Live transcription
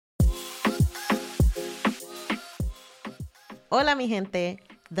Hola, mi gente.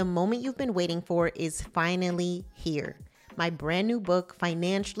 The moment you've been waiting for is finally here. My brand new book,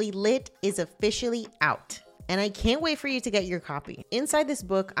 Financially Lit, is officially out. And I can't wait for you to get your copy. Inside this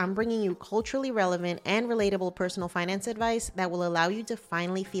book, I'm bringing you culturally relevant and relatable personal finance advice that will allow you to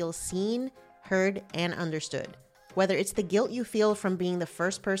finally feel seen, heard, and understood. Whether it's the guilt you feel from being the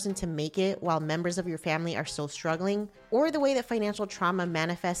first person to make it while members of your family are still struggling, or the way that financial trauma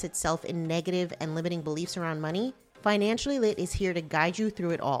manifests itself in negative and limiting beliefs around money, Financially Lit is here to guide you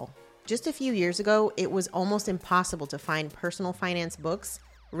through it all. Just a few years ago, it was almost impossible to find personal finance books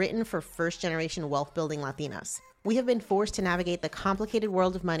written for first-generation wealth-building Latinas. We have been forced to navigate the complicated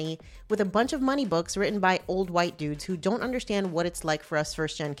world of money with a bunch of money books written by old white dudes who don't understand what it's like for us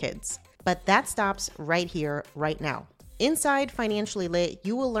first-gen kids. But that stops right here, right now. Inside Financially Lit,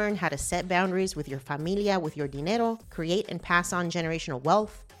 you will learn how to set boundaries with your familia, with your dinero, create and pass on generational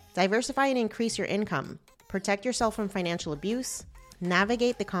wealth, diversify and increase your income, protect yourself from financial abuse,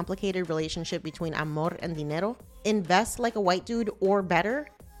 navigate the complicated relationship between amor and dinero, invest like a white dude or better,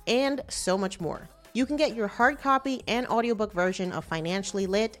 and so much more. You can get your hard copy and audiobook version of Financially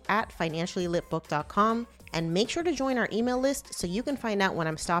Lit at financiallylitbook.com, and make sure to join our email list so you can find out when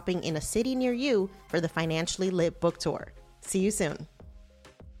I'm stopping in a city near you for the Financially Lit book tour. See you soon.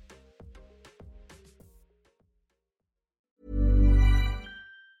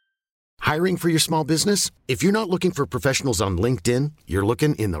 Hiring for your small business? If you're not looking for professionals on LinkedIn, you're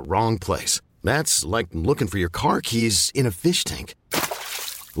looking in the wrong place. That's like looking for your car keys in a fish tank.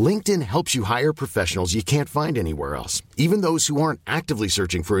 LinkedIn helps you hire professionals you can't find anywhere else, even those who aren't actively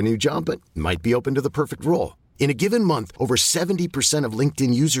searching for a new job but might be open to the perfect role. In a given month, over 70% of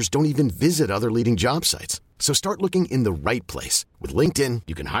LinkedIn users don't even visit other leading job sites. So start looking in the right place. With LinkedIn,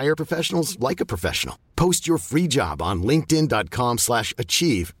 you can hire professionals like a professional. Post your free job on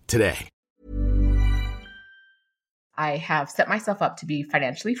linkedin.com/achieve today. I have set myself up to be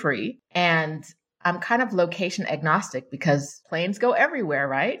financially free, and I'm kind of location agnostic because planes go everywhere,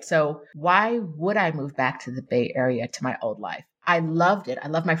 right? So why would I move back to the Bay Area to my old life? I loved it. I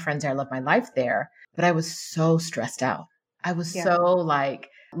love my friends there. I love my life there, but I was so stressed out. I was so like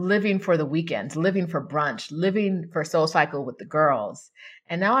living for the weekends, living for brunch, living for Soul Cycle with the girls.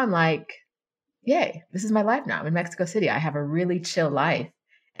 And now I'm like, yay, this is my life now. I'm in Mexico City. I have a really chill life,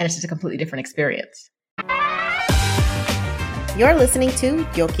 and it's just a completely different experience. You're listening to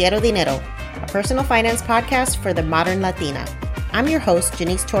Yo Quiero Dinero, a personal finance podcast for the modern Latina. I'm your host,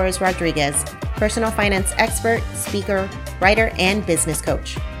 Janice Torres Rodriguez, personal finance expert, speaker, writer, and business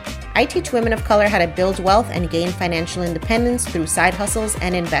coach. I teach women of color how to build wealth and gain financial independence through side hustles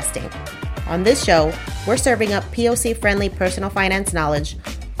and investing. On this show, we're serving up POC-friendly personal finance knowledge,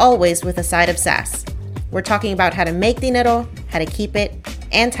 always with a side of sass. We're talking about how to make dinero, how to keep it,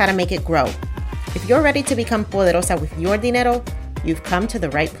 and how to make it grow. If you're ready to become poderosa with your dinero, you've come to the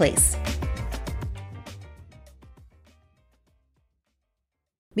right place.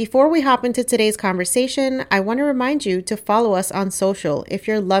 Before we hop into today's conversation, I want to remind you to follow us on social. If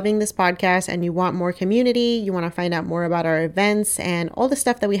you're loving this podcast and you want more community, you want to find out more about our events and all the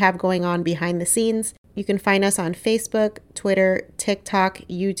stuff that we have going on behind the scenes, you can find us on Facebook, Twitter, TikTok,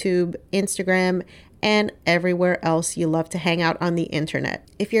 YouTube, Instagram, and everywhere else you love to hang out on the internet.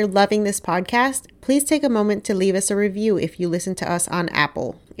 If you're loving this podcast, please take a moment to leave us a review if you listen to us on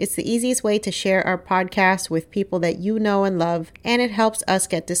Apple. It's the easiest way to share our podcast with people that you know and love, and it helps us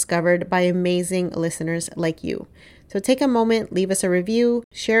get discovered by amazing listeners like you. So take a moment, leave us a review,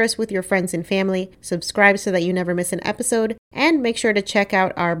 share us with your friends and family, subscribe so that you never miss an episode, and make sure to check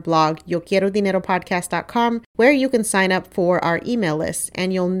out our blog, YoQuieroDineroPodcast.com, where you can sign up for our email list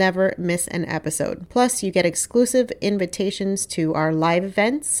and you'll never miss an episode. Plus, you get exclusive invitations to our live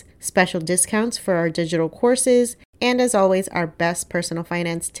events, special discounts for our digital courses, and as always, our best personal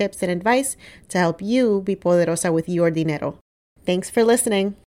finance tips and advice to help you be poderosa with your dinero. Thanks for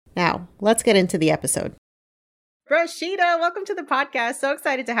listening. Now, let's get into the episode. Rashida, welcome to the podcast. So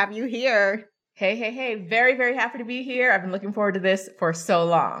excited to have you here. Hey. Very, very happy to be here. I've been looking forward to this for so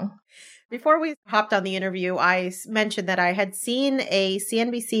long. Before we hopped on the interview, I mentioned that I had seen a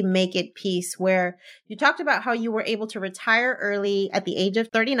CNBC Make It piece where you talked about how you were able to retire early at the age of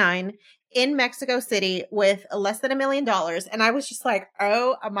 39 in Mexico City with less than $1 million. And I was just like,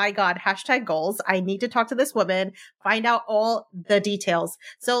 oh my God, #goals. I need to talk to this woman, find out all the details.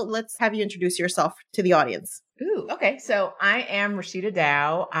 So let's have you introduce yourself to the audience. Ooh, okay. So I am Rashida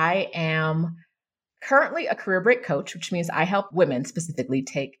Dow. I am currently a career break coach, which means I help women specifically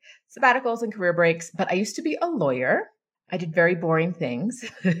take sabbaticals and career breaks. But I used to be a lawyer. I did very boring things,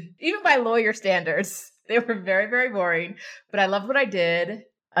 even by lawyer standards. They were very, very boring. But I loved what I did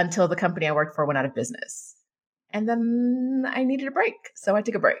until the company I worked for went out of business. And then I needed a break. So I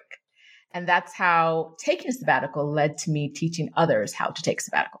took a break. And that's how taking a sabbatical led to me teaching others how to take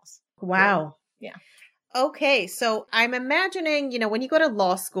sabbaticals. Wow. Yeah. Okay. So I'm imagining, when you go to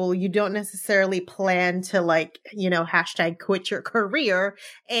law school, you don't necessarily plan to hashtag quit your career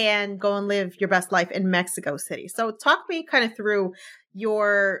and go and live your best life in Mexico City. So talk me kind of through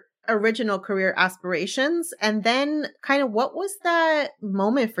your original career aspirations. And then kind of what was that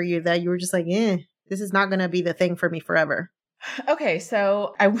moment for you that you were just like, this is not going to be the thing for me forever? Okay,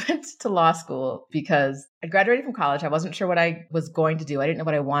 so I went to law school because I graduated from college. I wasn't sure what I was going to do. I didn't know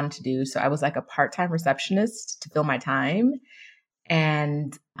what I wanted to do. So I was like a part-time receptionist to fill my time.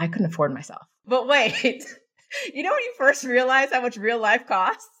 And I couldn't afford myself. But wait, when you first realize how much real life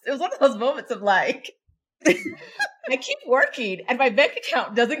costs? It was one of those moments of like, I keep working and my bank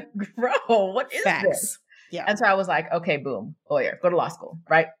account doesn't grow. What is this? Yeah. And so I was like, okay, boom, lawyer, go to law school,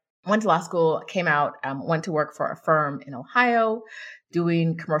 right? Went to law school, came out, went to work for a firm in Ohio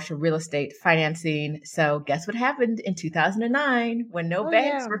doing commercial real estate financing. So guess what happened in 2009 when no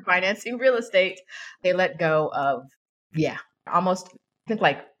banks were financing real estate? They let go of, almost, I think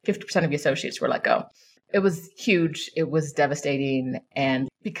like 50% of the associates were let go. It was huge. It was devastating. And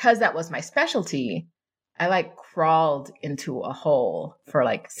because that was my specialty, I crawled into a hole for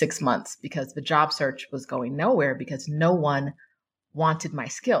 6 months because the job search was going nowhere because no one wanted my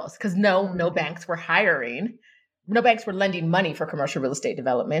skills because no banks were hiring. No banks were lending money for commercial real estate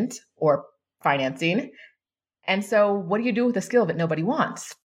development or financing. And so what do you do with a skill that nobody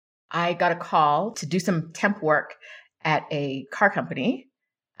wants? I got a call to do some temp work at a car company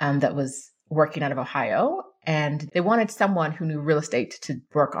that was working out of Ohio. And they wanted someone who knew real estate to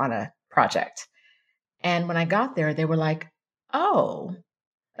work on a project. And when I got there, they were like, oh,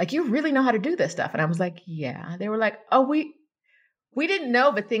 you really know how to do this stuff. And I was like, yeah. They were like, oh, we didn't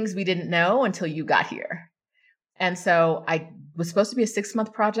know the things we didn't know until you got here. And so I was supposed to be a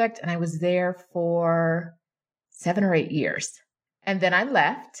 6-month project and I was there for 7 or 8 years. And then I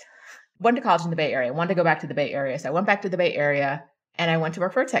left, went to college in the Bay Area, wanted to go back to the Bay Area. So I went back to the Bay Area and I went to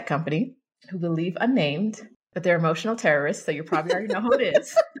work for a tech company who will leave unnamed, but they're emotional terrorists. So you probably already know who it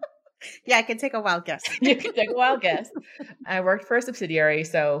is. Yeah, I can take a wild guess. You can take a wild guess. I worked for a subsidiary.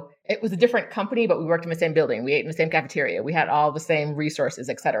 So it was a different company, but we worked in the same building. We ate in the same cafeteria. We had all the same resources,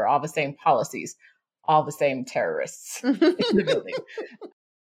 et cetera, all the same policies, all the same terrorists in the building.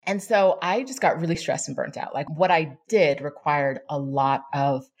 And so I just got really stressed and burnt out. What I did required a lot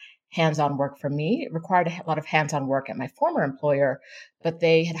of hands-on work from me. It required a lot of hands-on work at my former employer, but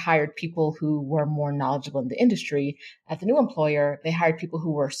they had hired people who were more knowledgeable in the industry. At the new employer, they hired people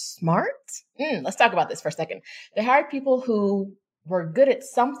who were smart. Let's talk about this for a second. They hired people who were good at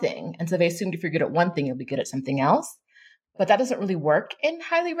something. And so they assumed if you're good at one thing, you'll be good at something else. But that doesn't really work in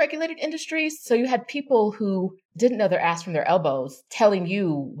highly regulated industries. So you had people who didn't know their ass from their elbows telling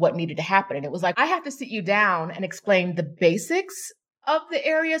you what needed to happen. And it was like, I have to sit you down and explain the basics of the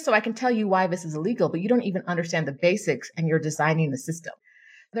area so I can tell you why this is illegal, but you don't even understand the basics and you're designing the system.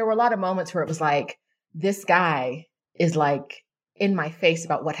 There were a lot of moments where it was like, this guy is in my face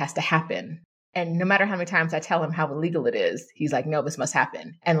about what has to happen. And no matter how many times I tell him how illegal it is, he's like, no, this must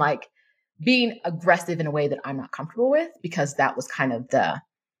happen. And being aggressive in a way that I'm not comfortable with, because that was kind of the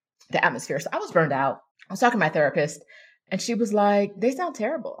atmosphere. So I was burned out. I was talking to my therapist and she was like, they sound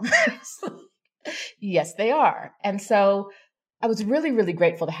terrible. Yes, they are. And so I was really, really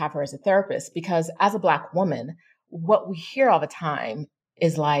grateful to have her as a therapist because as a Black woman, what we hear all the time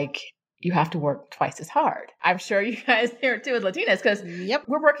is you have to work twice as hard. I'm sure you guys hear it too as Latinas because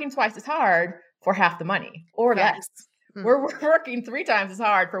we're working twice as hard for half the money or less. We're working 3 times as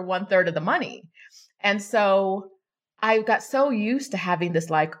hard for 1/3 of the money. And so I got so used to having this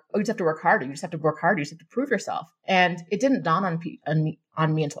you just have to work harder. You just have to work harder. You just have to prove yourself. And it didn't dawn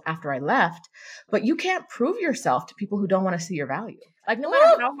on me until after I left. But you can't prove yourself to people who don't want to see your value. No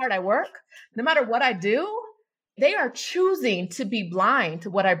matter how hard I work, no matter what I do, they are choosing to be blind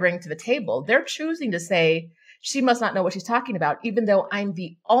to what I bring to the table. They're choosing to say, she must not know what she's talking about, even though I'm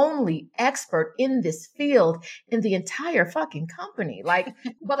the only expert in this field in the entire fucking company.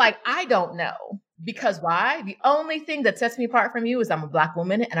 But I don't know. Because why? The only thing that sets me apart from you is I'm a Black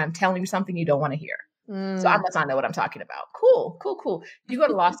woman and I'm telling you something you don't want to hear. So I must not know what I'm talking about. Cool. You go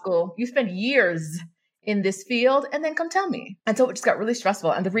to law school, you spend years in this field and then come tell me. And so it just got really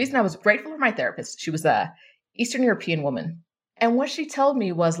stressful. And the reason I was grateful for my therapist, she was a Eastern European woman. And what she told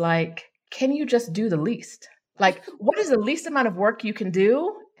me was can you just do the least? What is the least amount of work you can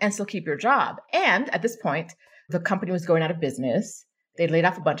do and still keep your job? And at this point, the company was going out of business. They laid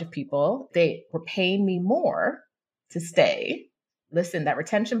off a bunch of people. They were paying me more to stay. Listen, that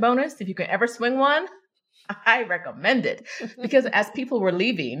retention bonus, if you can ever swing one, I recommend it because as people were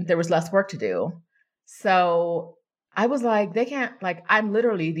leaving, there was less work to do. So I was like, they can't, like, I'm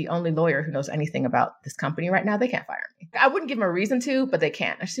literally the only lawyer who knows anything about this company right now. They can't fire me. I wouldn't give them a reason to, but they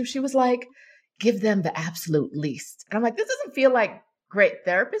can't. And she was like, give them the absolute least. And I'm like, this doesn't feel like great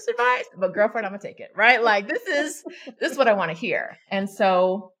therapist advice, but girlfriend, I'm gonna take it, right? Like this is what I want to hear. And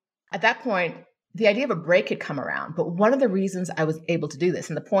so at that point, the idea of a break had come around. But one of the reasons I was able to do this,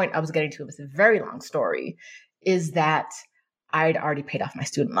 and the point I was getting to, was a very long story, is that I'd already paid off my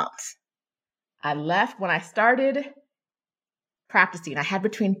student loans. I left when I started practicing. I had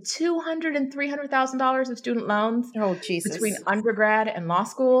between $200,000 and $300,000 of student loans. Oh, Jesus. Between undergrad and law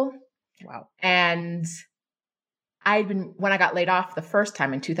school. Wow. And when I got laid off the first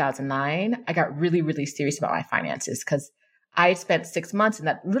time in 2009, I got really, really serious about my finances because I had spent 6 months, and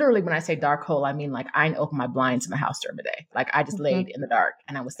that literally, when I say dark hole, I mean like I didn't open my blinds in my house during the day. Like I just laid in the dark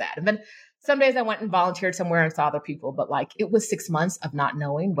and I was sad. And then some days I went and volunteered somewhere and saw other people, but like it was 6 months of not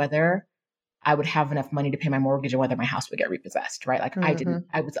knowing whether I would have enough money to pay my mortgage or whether my house would get repossessed, right? Like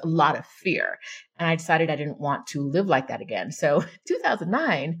I was a lot of fear, and I decided I didn't want to live like that again. So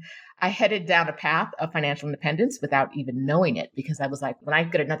 2009, I headed down a path of financial independence without even knowing it, because I was like, when I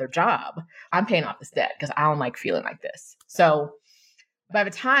get another job, I'm paying off this debt because I don't like feeling like this. So by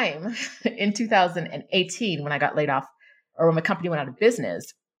the time in 2018, when I got laid off, or when my company went out of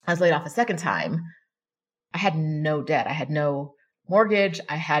business, I was laid off a second time. I had no debt. I had no mortgage.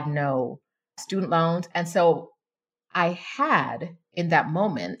 I had no student loans. And so I had, in that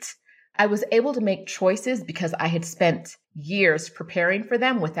moment, I was able to make choices because I had spent years preparing for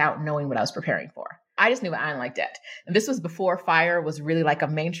them without knowing what I was preparing for. I just knew I didn't like debt. And this was before FIRE was really like a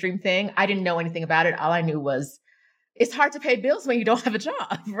mainstream thing. I didn't know anything about it. All I knew was it's hard to pay bills when you don't have a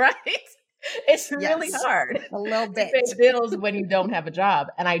job, right? It's really hard a little bit to pay bills when you don't have a job.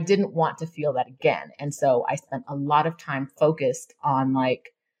 And I didn't want to feel that again. And so I spent a lot of time focused on like,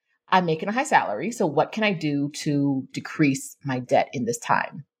 I'm making a high salary. So what can I do to decrease my debt in this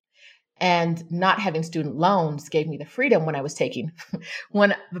time? And not having student loans gave me the freedom when I was taking,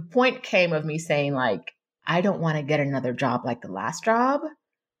 when the point came of me saying like, I don't want to get another job like the last job.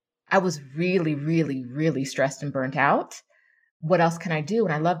 I was really, really, really stressed and burnt out. What else can I do?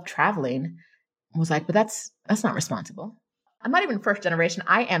 And I loved traveling. I was like, but that's not responsible. I'm not even first generation.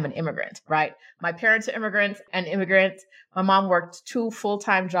 I am an immigrant, right? My parents are immigrants and immigrants. My mom worked 2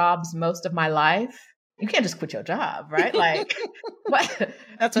 full-time jobs most of my life. You can't just quit your job, right? Like, what?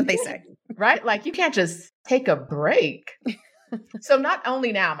 That's what they say, right? Like, you can't just take a break. So not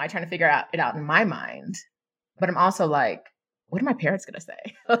only now am I trying to figure it out in my mind, but I'm also like, what are my parents going to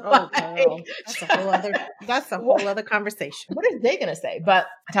say? Oh, girl. That's a whole other conversation. What are they going to say? But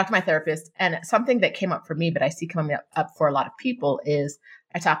I talked to my therapist, and something that came up for me, but I see coming up for a lot of people, is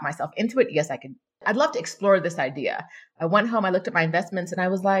I talked myself into it. Yes, I'd love to explore this idea. I went home, I looked at my investments, and I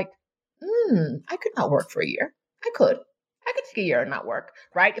was like, I could not work for a year. I could take a year and not work,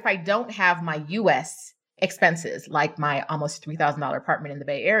 right? If I don't have my US expenses, like my almost $3,000 apartment in the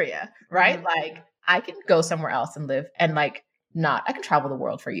Bay Area, right? Mm-hmm. Like I can go somewhere else and live, and like I can travel the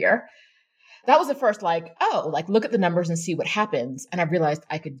world for a year. That was the first like, look at the numbers and see what happens. And I realized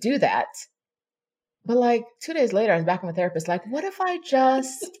I could do that. But like 2 days later, I was back with my therapist, like, what if I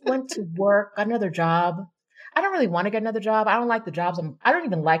just went to work, got another job? I don't really want to get another job. I don't like the jobs. I don't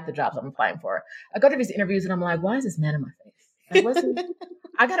even like the jobs I'm applying for. I go to these interviews and I'm like, why is this man in my face? Like,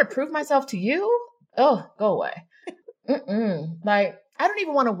 I got to prove myself to you? Oh, go away. Like, I don't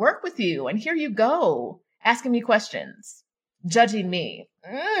even want to work with you. And here you go, asking me questions, judging me.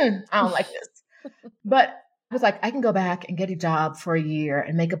 I don't like this. But I was like, I can go back and get a job for a year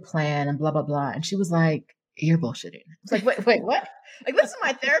and make a plan and blah, blah, blah. And she was like, you're bullshitting. I was like, wait, what? Like, this is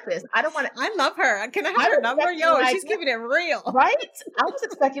my therapist. I don't want to. I love her. Can I have her number? Yo, like, she's keeping it real. Right? I was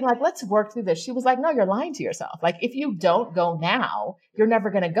expecting like, let's work through this. She was like, no, you're lying to yourself. Like, if you don't go now, you're never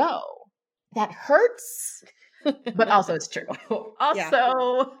going to go. That hurts. But also it's true.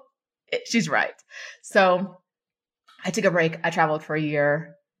 She's right. So I took a break. I traveled for a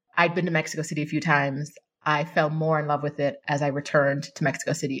year. I'd been to Mexico City a few times. I fell more in love with it as I returned to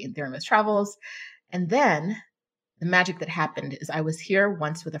Mexico City in Theorem Travels. And then the magic that happened is I was here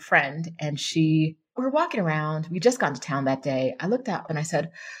once with a friend, and we were walking around. We just got into town that day. I looked up and I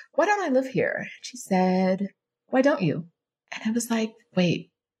said, why don't I live here? She said, why don't you? And I was like,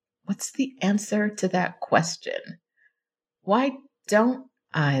 wait, what's the answer to that question? Why don't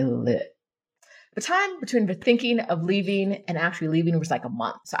I live? The time between the thinking of leaving and actually leaving was like a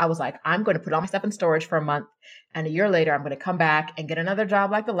month. So I was like, I'm going to put all my stuff in storage for a month. And a year later, I'm going to come back and get another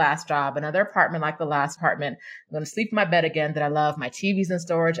job like the last job, another apartment like the last apartment. I'm going to sleep in my bed again that I love. My TV's in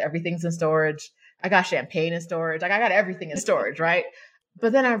storage. Everything's in storage. I got champagne in storage. Like I got everything in storage, right?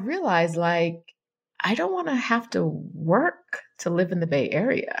 But then I realized like, I don't want to have to work to live in the Bay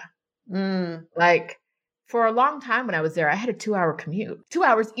Area. Like for a long time when I was there, I had a 2-hour commute, 2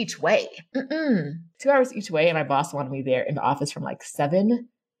 hours each way. 2 hours each way. And my boss wanted me there in the office from like 7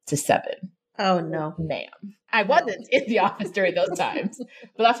 to 7. Oh, no. Ma'am. I wasn't in the office during those times,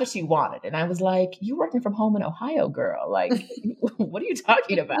 but that's what she wanted. And I was like, you working from home in Ohio, girl. Like, what are you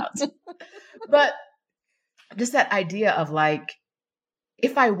talking about? But just that idea of like,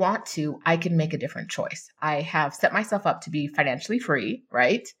 if I want to, I can make a different choice. I have set myself up to be financially free,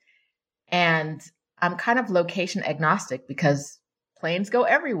 right? And I'm kind of location agnostic because planes go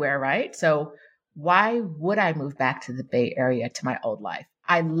everywhere, right? So why would I move back to the Bay Area to my old life?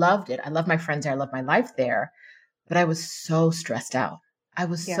 I loved it. I love my friends there. I love my life there. But I was so stressed out. I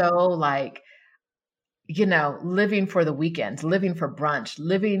was so like, living for the weekends, living for brunch,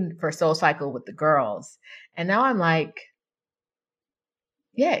 living for SoulCycle with the girls. And now I'm like,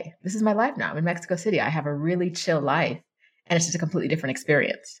 yay, this is my life now. I'm in Mexico City. I have a really chill life. And it's just a completely different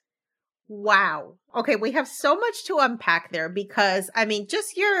experience. Wow. Okay, we have so much to unpack there because, I mean,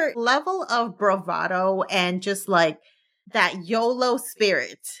 just your level of bravado and just like that YOLO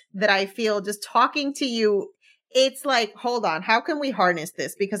spirit that I feel just talking to you, it's like, hold on, how can we harness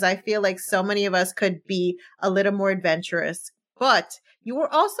this? Because I feel like so many of us could be a little more adventurous, but you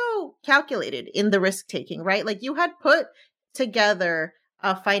were also calculated in the risk taking, right? Like you had put together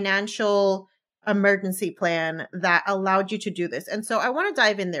a financial emergency plan that allowed you to do this. And so I want to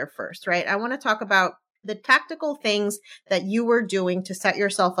dive in there first, right? I want to talk about the tactical things that you were doing to set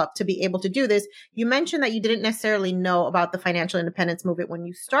yourself up to be able to do this. You mentioned that you didn't necessarily know about the financial independence movement when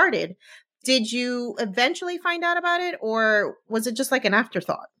you started. Did you eventually find out about it, or was it just like an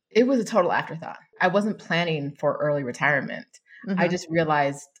afterthought? It was a total afterthought. I wasn't planning for early retirement. I just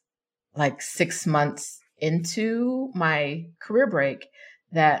realized like 6 months into my career break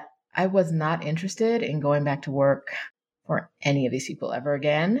that I was not interested in going back to work for any of these people ever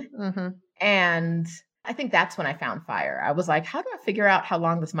again. And I think that's when I found fire. I was like, how do I figure out how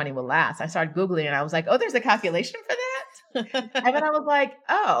long this money will last? I started Googling and I was like, oh, there's a calculation for that. And then I was like,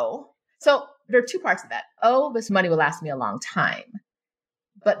 oh, so there are two parts of that. Oh, this money will last me a long time.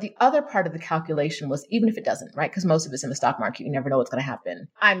 But the other part of the calculation was, even if it doesn't, right? Because most of it's in the stock market, you never know what's going to happen.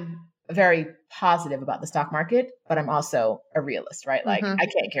 I'm very positive about the stock market, but I'm also a realist, right? Like I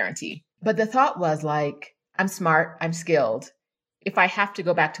can't guarantee. But the thought was like, I'm smart, I'm skilled. If I have to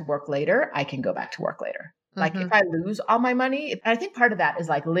go back to work later, I can go back to work later. Like if I lose all my money, and I think part of that is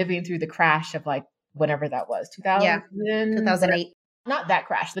like living through the crash of like whenever that was, 2008. Not that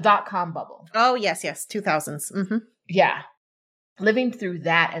crash, the dot-com bubble. Oh, yes, 2000s. Yeah. Living through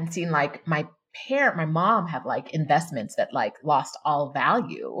that and seeing like my mom have like investments that like lost all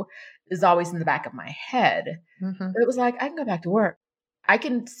value is always in the back of my head. But it was like, I can go back to work. I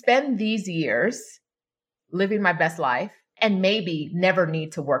can spend these years living my best life and maybe never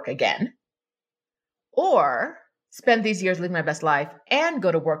need to work again. Or spend these years living my best life and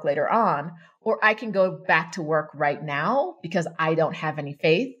go to work later on. Or I can go back to work right now because I don't have any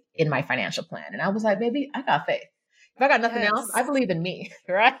faith in my financial plan. And I was like, baby, I got faith. If I got nothing else, I believe in me,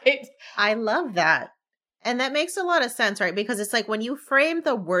 right? I love that. And that makes a lot of sense, right? Because it's like when you frame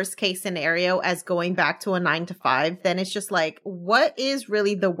the worst case scenario as going back to a 9 to 5, then it's just like, what is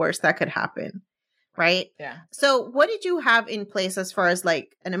really the worst that could happen? Right? Yeah. So what did you have in place as far as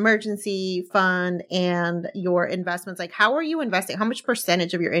like an emergency fund and your investments? Like how are you investing? How much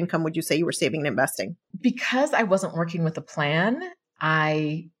percentage of your income would you say you were saving and investing? Because I wasn't working with a plan,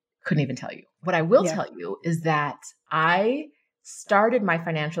 I couldn't even tell you. What I will tell you is that I started my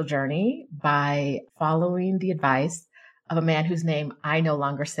financial journey by following the advice of a man whose name I no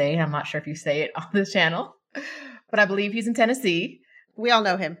longer say. I'm not sure if you say it on this channel, but I believe he's in Tennessee. We all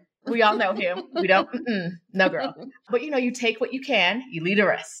know him. We all know him. We don't, no girl. But you take what you can, you leave the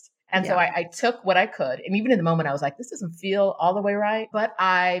rest. And so I took what I could. And even in the moment, I was like, this doesn't feel all the way right. But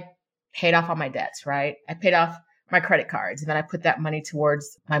I paid off all my debts, right? I paid off my credit cards. And then I put that money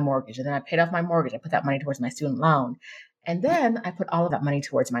towards my mortgage. And then I paid off my mortgage. I put that money towards my student loan. And then I put all of that money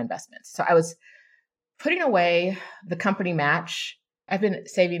towards my investments. So I was putting away the company match. I've been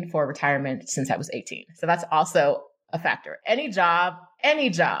saving for retirement since I was 18. So that's also a factor. Any job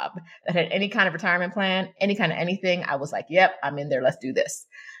that had any kind of retirement plan, any kind of anything, I was like, yep, I'm in there. Let's do this.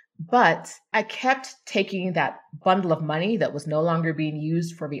 But I kept taking that bundle of money that was no longer being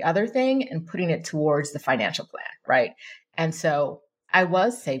used for the other thing and putting it towards the financial plan, right? And so I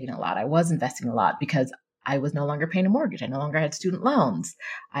was saving a lot. I was investing a lot because I was no longer paying a mortgage. I no longer had student loans.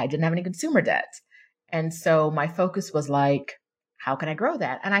 I didn't have any consumer debt. And so my focus was like, how can I grow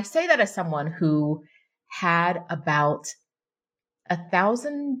that? And I say that as someone who had about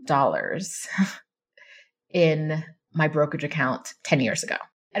 $1,000 in my brokerage account 10 years ago.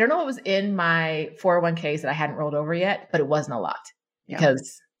 I don't know what was in my 401ks that I hadn't rolled over yet, but it wasn't a lot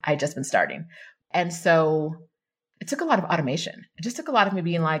because I had just been starting. And so it took a lot of automation. It just took a lot of me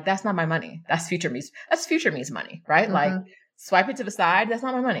being like, that's not my money. That's future me's money, right? Like swipe it to the side. That's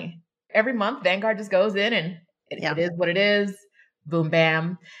not my money. Every month, Vanguard just goes in and it is what it is. Boom,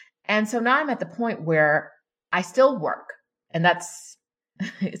 bam. And so now I'm at the point where I still work. And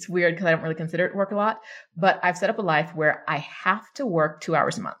it's weird because I don't really consider it work a lot, but I've set up a life where I have to work 2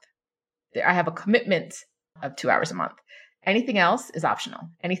 hours a month. I have a commitment of 2 hours a month. Anything else is optional.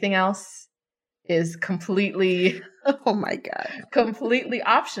 Anything else is completely, oh my God, completely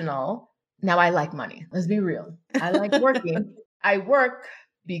optional. Now I like money. Let's be real. I like working. I work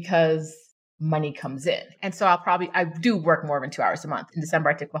because money comes in. And so I do work more than 2 hours a month. In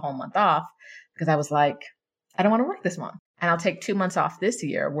December, I took the whole month off because I was like, I don't want to work this month. And I'll take 2 months off this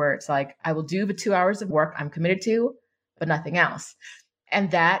year where it's like, I will do the 2 hours of work I'm committed to, but nothing else.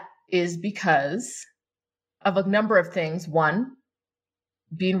 And that is because of a number of things. One,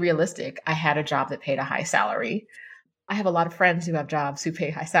 being realistic, I had a job that paid a high salary. I have a lot of friends who have jobs who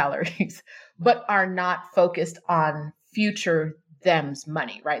pay high salaries, but are not focused on future them's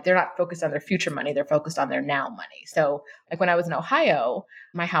money, right? They're not focused on their future money. They're focused on their now money. So like when I was in Ohio,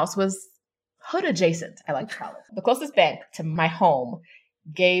 my house was hood adjacent, I like to call it. The closest bank to my home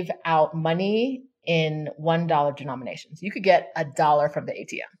gave out money in $1 denominations. You could get $1 from the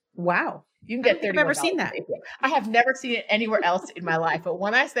ATM. Wow. You can get $31. I've never seen that. I have never seen it anywhere else in my life. But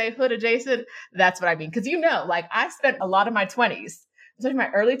when I say hood adjacent, that's what I mean. Because like I spent a lot of my 20s, especially my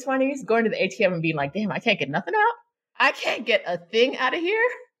early 20s, going to the ATM and being like, damn, I can't get nothing out. I can't get a thing out of here.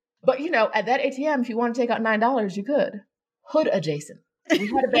 But at that ATM, if you want to take out $9, you could. Hood adjacent. We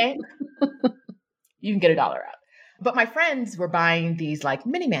had a bank. You can get $1 out. But my friends were buying these like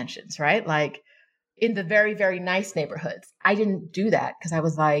mini mansions, right? Like in the very, very nice neighborhoods. I didn't do that because I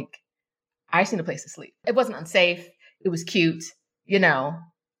was like, I just need a place to sleep. It wasn't unsafe. It was cute,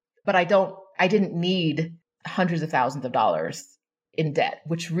 but I didn't need hundreds of thousands of dollars in debt,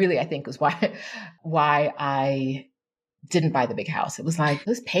 which really I think was why I didn't buy the big house. It was like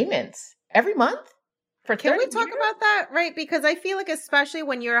those payments every month. Can we talk about that? Right. Because I feel like, especially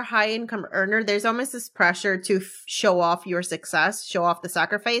when you're a high income earner, there's almost this pressure to show off your success, show off the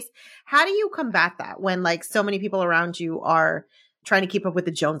sacrifice. How do you combat that when like so many people around you are trying to keep up with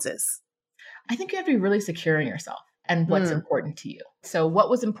the Joneses? I think you have to be really secure in yourself and what's important to you. So what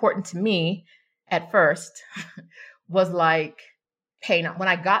was important to me at first was like paying off. When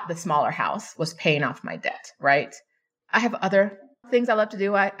I got the smaller house, was paying off my debt, right? I have other things I love to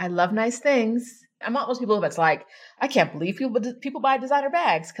do. I love nice things. I'm not those people that's like, I can't believe people buy designer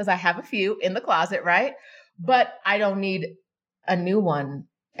bags because I have a few in the closet, right? But I don't need a new one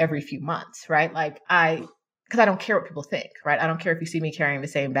every few months, right? Like because I don't care what people think, right? I don't care if you see me carrying the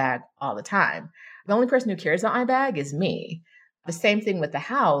same bag all the time. The only person who cares about my bag is me. The same thing with the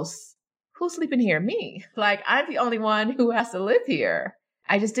house. Who's sleeping here? Me. Like I'm the only one who has to live here.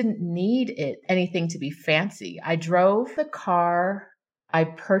 I just didn't need anything to be fancy. I drove the car I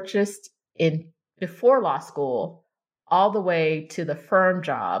purchased before law school all the way to the firm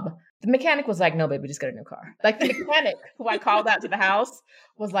job. The mechanic was like, no, baby, just get a new car. Like the mechanic who I called out to the house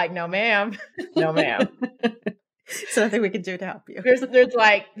was like, no, ma'am. No, ma'am. So nothing we can do to help you. There's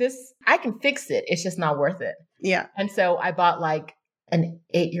like this, I can fix it. It's just not worth it. Yeah. And so I bought like an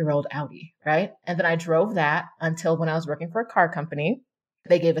 8-year-old Audi, right? And then I drove that until when I was working for a car company,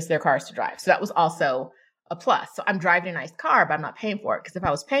 they gave us their cars to drive. So that was also a plus. So I'm driving a nice car, but I'm not paying for it. Because if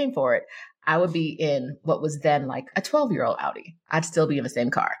I was paying for it, I would be in what was then like a 12-year-old Audi. I'd still be in the same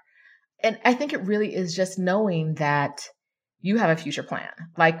car. And I think it really is just knowing that you have a future plan.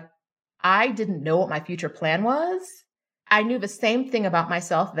 Like I didn't know what my future plan was. I knew the same thing about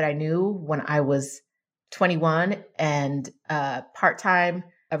myself that I knew when I was 21 and part-time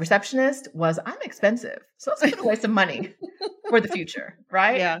receptionist was I'm expensive. So let's put away some money for the future,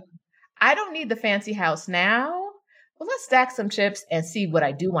 right? Yeah. I don't need the fancy house now. Well, let's stack some chips and see what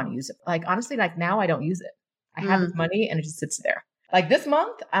I do want to use it. Like, honestly, like now I don't use it. I have this money and it just sits there. Like this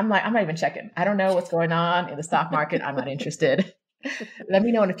month, I'm like, I'm not even checking. I don't know what's going on in the stock market. I'm not interested. Let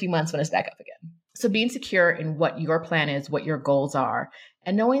me know in a few months when it's back up again. So being secure in what your plan is, what your goals are,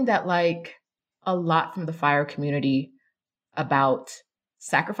 and knowing that like a lot from the FIRE community about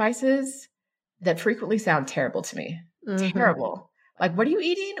sacrifices that frequently sound terrible to me. Terrible. Like, what are you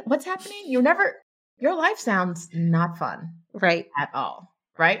eating? What's happening? Your life sounds not fun. Right. At all.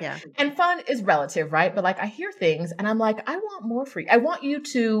 right? Yeah. And fun is relative, right? But like I hear things and I'm like, I want more free. I want you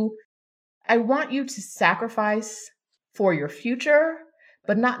to sacrifice for your future,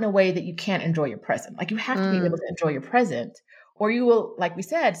 but not in a way that you can't enjoy your present. Like you have to be able to enjoy your present, or you will, like we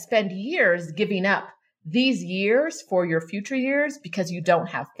said, spend years giving up these years for your future years because you don't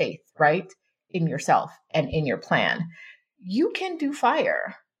have faith, right? In yourself and in your plan. You can do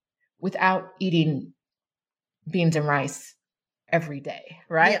FIRE without eating beans and rice every day,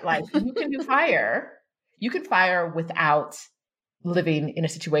 right? Yeah. Like you can do FIRE. You can FIRE without living in a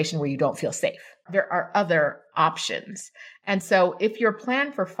situation where you don't feel safe. There are other options. And so if your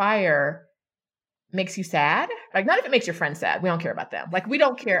plan for FIRE makes you sad, like not if it makes your friends sad, we don't care about them. Like we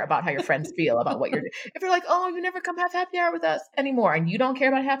don't care about how your friends feel about what you're doing. If you're like, oh, you never come have happy hour with us anymore and you don't care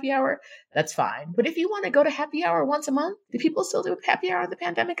about happy hour, that's fine. But if you want to go to happy hour once a month, do people still do happy hour in the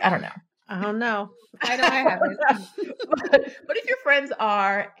pandemic? I don't know. I don't know. I know I haven't. but if your friends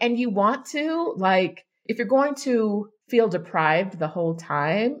are and you want to, like, if you're going to feel deprived the whole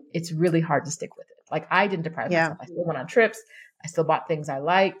time, it's really hard to stick with it. Like I didn't deprive myself. I still went on trips. I still bought things I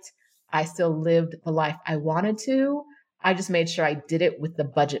liked. I still lived the life I wanted to. I just made sure I did it with the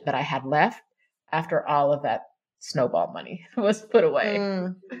budget that I had left after all of that snowball money was put away.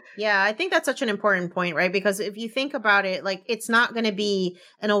 Yeah, I think that's such an important point, right? Because if you think about it, like it's not going to be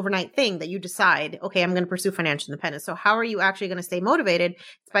an overnight thing that you decide, okay, I'm going to pursue financial independence. So how are you actually going to stay motivated?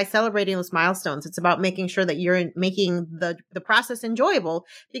 It's by celebrating those milestones. It's about making sure that you're making the process enjoyable.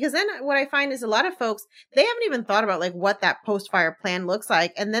 Because then what I find is a lot of folks, they haven't even thought about like what that post-FIRE plan looks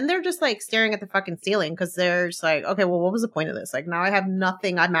like. And then they're just like staring at the fucking ceiling because they're just like, okay, well, what was the point of this? Like now I have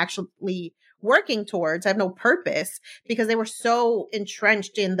nothing I'm actually working towards. I have no purpose because they were so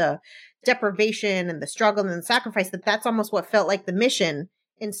entrenched in the deprivation and the struggle and the sacrifice that that's almost what felt like the mission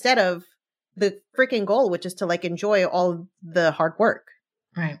instead of the freaking goal, which is to like enjoy all the hard work.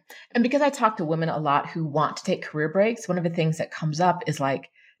 Right. And because I talk to women a lot who want to take career breaks, one of the things that comes up is like,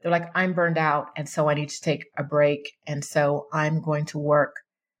 they're like, I'm burned out. And so I need to take a break. And so I'm going to work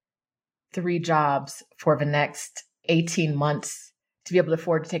 3 jobs for the next 18 months to be able to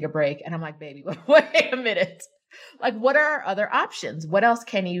afford to take a break. And I'm like, baby, wait a minute. Like, what are other options? What else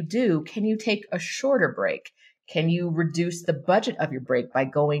can you do? Can you take a shorter break? Can you reduce the budget of your break by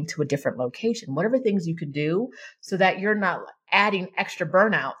going to a different location? Whatever things you can do so that you're not adding extra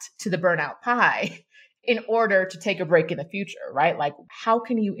burnout to the burnout pie in order to take a break in the future, right? Like, how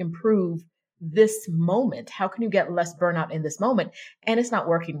can you improve this moment? How can you get less burnout in this moment? And it's not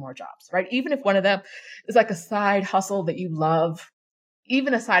working more jobs, right? Even if one of them is like a side hustle that you love,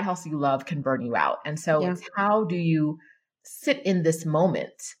 even a side hustle you love can burn you out. And so it's how do you sit in this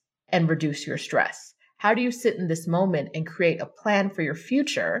moment and reduce your stress? How do you sit in this moment and create a plan for your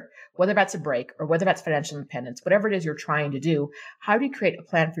future, whether that's a break or whether that's financial independence, whatever it is you're trying to do? How do you create a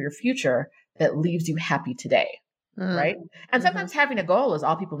plan for your future that leaves you happy today? Right. And sometimes having a goal is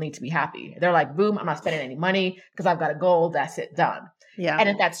all people need to be happy. They're like, boom, I'm not spending any money because I've got a goal. That's it, done. Yeah. And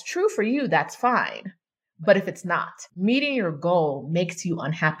if that's true for you, that's fine. But if it's not, meeting your goal makes you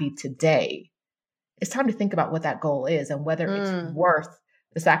unhappy today, it's time to think about what that goal is and whether it's worth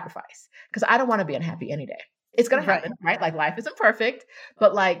the sacrifice. Because I don't want to be unhappy any day. It's going to happen, right? Like life isn't perfect,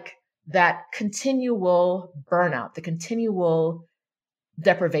 but like that continual burnout, the continual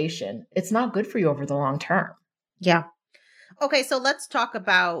deprivation, it's not good for you over the long term. Yeah. Okay, so let's talk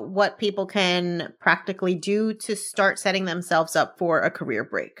about what people can practically do to start setting themselves up for a career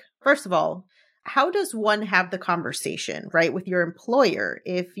break. First of all, how does one have the conversation, right, with your employer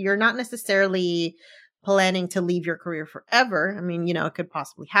if you're not necessarily planning to leave your career forever? I mean, it could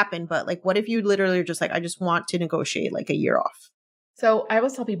possibly happen, but like, what if you literally are just like, I just want to negotiate like a year off? So I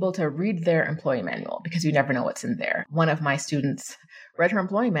always tell people to read their employee manual because you never know what's in there. One of my students read her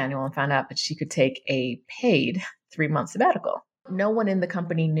employee manual and found out that she could take a paid 3-month sabbatical. No one in the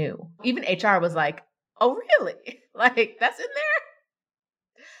company knew. Even HR was like, oh, really? Like, that's in there?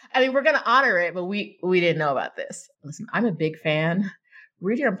 I mean, we're going to honor it, but we didn't know about this. Listen, I'm a big fan.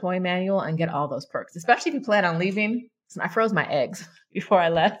 Read your employee manual and get all those perks, especially if you plan on leaving. Listen, I froze my eggs before I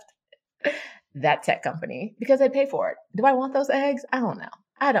left that tech company because they pay for it. Do I want those eggs? I don't know.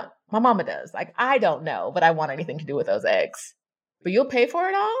 I don't. My mama does. Like, I don't know, but I want anything to do with those eggs. But you'll pay for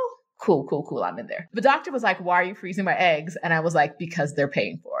it all? Cool. I'm in there. The doctor was like, why are you freezing my eggs? And I was like, because they're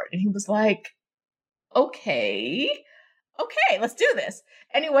paying for it. And he was like, okay, let's do this.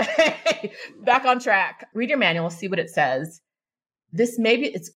 Anyway, back on track. Read your manual, see what it says.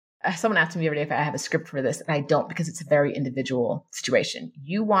 Someone asked me the other day if I have a script for this, and I don't because it's a very individual situation.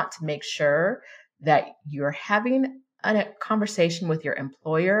 You want to make sure that you're having a conversation with your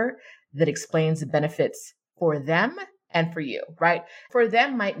employer that explains the benefits for them and for you, right? For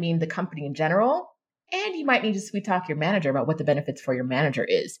them might mean the company in general, and you might need to sweet talk your manager about what the benefits for your manager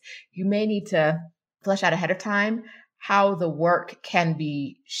is. You may need to flesh out ahead of time how the work can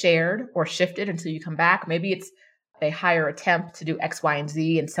be shared or shifted until you come back. Maybe it's they hire a temp to do X, Y, and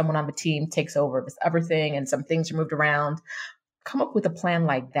Z, and someone on the team takes over this other thing and some things are moved around. Come up with a plan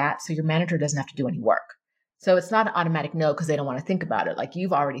like that so your manager doesn't have to do any work. So it's not an automatic no because they don't want to think about it. Like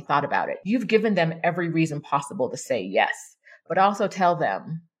you've already thought about it. You've given them every reason possible to say yes, but also tell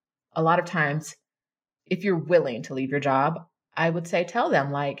them a lot of times, if you're willing to leave your job, I would say tell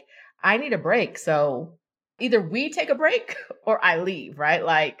them like, I need a break. So either we take a break or I leave, right?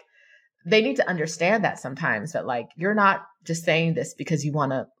 Like they need to understand that sometimes that like, you're not just saying this because you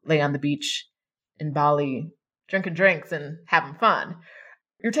want to lay on the beach in Bali, drinking drinks and having fun.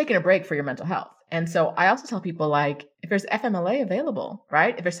 You're taking a break for your mental health. And so I also tell people like, if there's FMLA available,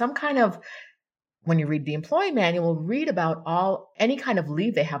 right? If there's some kind of, when you read the employee manual, read about any kind of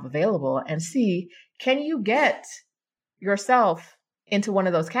leave they have available and see, can you get yourself into one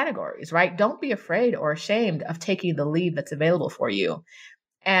of those categories, right? Don't be afraid or ashamed of taking the leave that's available for you.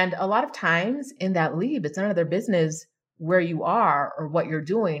 And a lot of times in that leave, it's none of their business where you are or what you're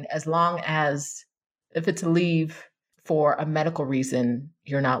doing, as long as if it's a leave for a medical reason,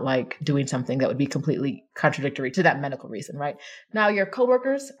 you're not like doing something that would be completely contradictory to that medical reason, right? Now, your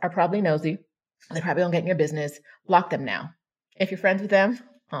coworkers are probably nosy. They probably don't get in your business. Block them now. If you're friends with them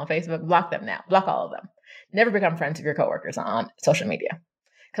on Facebook, block them now. Block all of them. Never become friends with your coworkers on social media.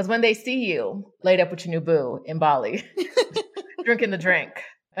 Because when they see you laid up with your new boo in Bali, drinking the drink,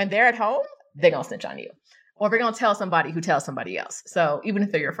 and they're at home, they're going to snitch on you. Or they're going to tell somebody who tells somebody else. So even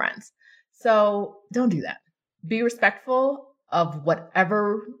if they're your friends. So don't do that. Be respectful of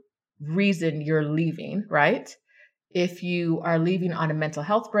whatever reason you're leaving, right? If you are leaving on a mental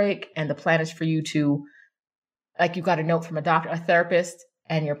health break and the plan is for you to, like you got a note from a doctor, a therapist,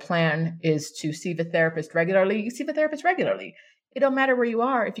 and your plan is to see the therapist regularly, you see the therapist regularly. It don't matter where you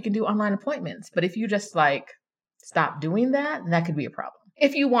are if you can do online appointments. But if you just like stop doing that, then that could be a problem.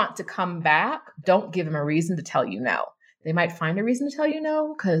 If you want to come back, don't give them a reason to tell you no. They might find a reason to tell you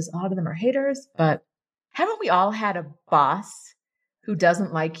no because a lot of them are haters, but haven't we all had a boss who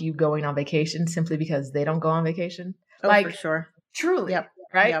doesn't like you going on vacation simply because they don't go on vacation? Oh, like, for sure. Truly. Yep.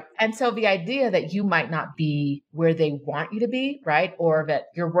 Right. Yep. And so the idea that you might not be where they want you to be, right? Or that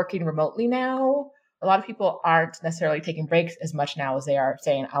you're working remotely now. A lot of people aren't necessarily taking breaks as much now as they are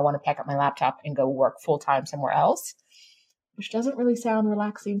saying, I want to pack up my laptop and go work full time somewhere else, which doesn't really sound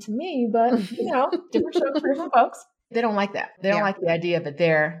relaxing to me, but different strokes for different folks. They don't like that. They don't like the idea that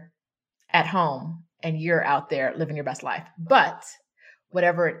they're at home and you're out there living your best life. But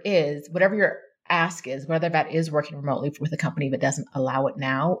whatever it is, whatever your ask is, whether that is working remotely with a company that doesn't allow it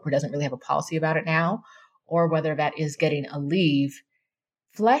now or doesn't really have a policy about it now, or whether that is getting a leave,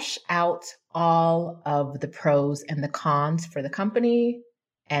 flesh out all of the pros and the cons for the company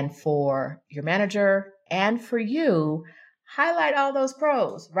and for your manager and for you. Highlight all those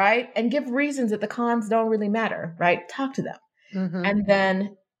pros, right? And give reasons that the cons don't really matter, right? Talk to them. Mm-hmm. And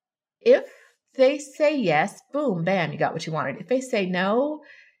then if they say yes, boom, bam, you got what you wanted. If they say no,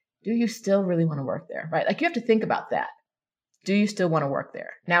 do you still really want to work there, right? Like you have to think about that. Do you still want to work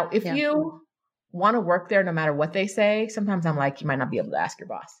there? Now, if you want to work there no matter what they say, sometimes I'm like, you might not be able to ask your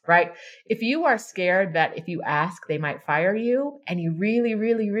boss, right? If you are scared that if you ask, they might fire you and you really,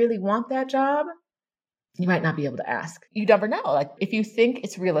 really, really want that job, you might not be able to ask. You never know. Like if you think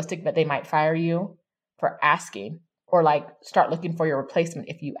it's realistic that they might fire you for asking or like start looking for your replacement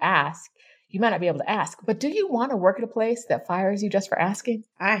if you ask, you might not be able to ask. But do you want to work at a place that fires you just for asking?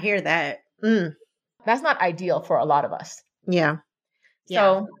 I hear that. That's not ideal for a lot of us. Yeah.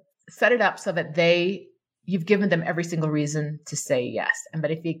 So set it up so that you've given them every single reason to say yes.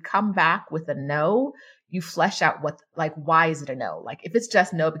 But if you come back with a no, you flesh out why is it a no? Like if it's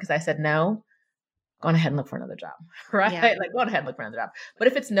just no because I said no, go on ahead and look for another job, right? Yeah. Like go on ahead and look for another job. But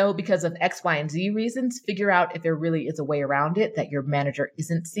if it's no because of X, Y, and Z reasons, figure out if there really is a way around it that your manager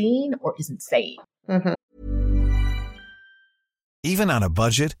isn't seeing or isn't saying. Mm-hmm. Even on a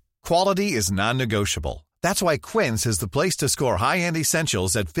budget, quality is non-negotiable. That's why Quince is the place to score high-end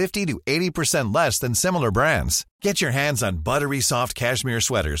essentials at 50 to 80% less than similar brands. Get your hands on buttery soft cashmere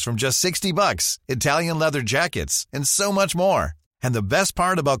sweaters from just $60, Italian leather jackets, and so much more. And the best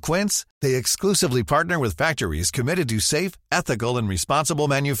part about Quince, they exclusively partner with factories committed to safe, ethical, and responsible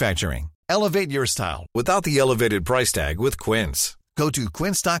manufacturing. Elevate your style without the elevated price tag with Quince. Go to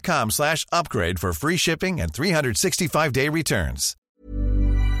quince.com/upgrade for free shipping and 365-day returns.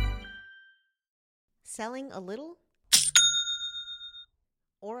 Selling a little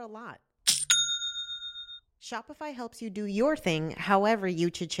or a lot? Shopify helps you do your thing however you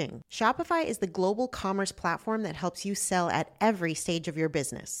cha-ching. Shopify is the global commerce platform that helps you sell at every stage of your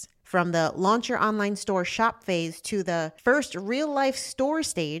business. From the launch your online store shop phase to the first real life store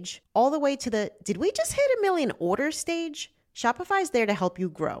stage, all the way to the did we just hit 1 million orders stage? Shopify is there to help you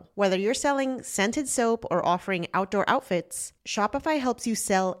grow. Whether you're selling scented soap or offering outdoor outfits, Shopify helps you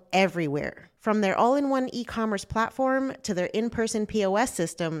sell everywhere. From their all-in-one e-commerce platform to their in-person POS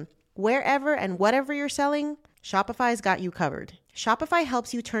system, wherever and whatever you're selling, Shopify's got you covered. Shopify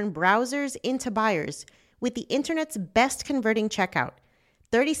helps you turn browsers into buyers with the internet's best converting checkout,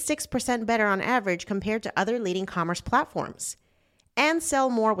 36% better on average compared to other leading commerce platforms. And sell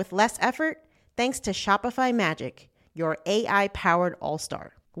more with less effort thanks to Shopify Magic, your AI-powered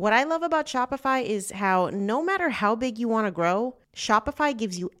all-star. What I love about Shopify is how no matter how big you want to grow, Shopify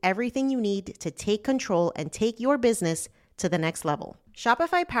gives you everything you need to take control and take your business to the next level.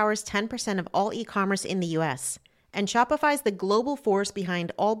 Shopify powers 10% of all e-commerce in the US, and Shopify's the global force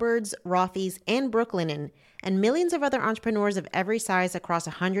behind Allbirds, Rothy's, and Brooklinen, and millions of other entrepreneurs of every size across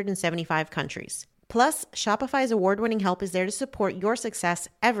 175 countries. Plus, Shopify's award-winning help is there to support your success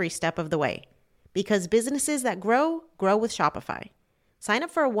every step of the way. Because businesses that grow, grow with Shopify. Sign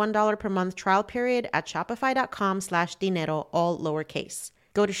up for a $1 per month trial period at shopify.com/dinero, all lowercase.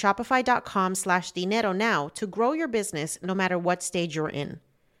 Go to shopify.com/dinero now to grow your business no matter what stage you're in.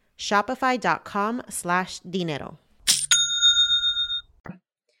 Shopify.com/dinero.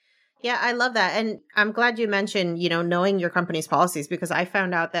 Yeah, I love that. And I'm glad you mentioned, knowing your company's policies, because I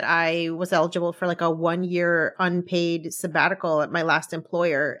found out that I was eligible for like a 1-year unpaid sabbatical at my last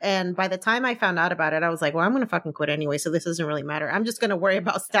employer. And by the time I found out about it, I was like, well, I'm going to fucking quit anyway. So this doesn't really matter. I'm just going to worry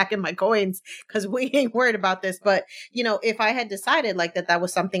about stacking my coins because we ain't worried about this. But, if I had decided like that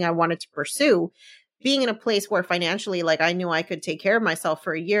was something I wanted to pursue, being in a place where financially, like I knew I could take care of myself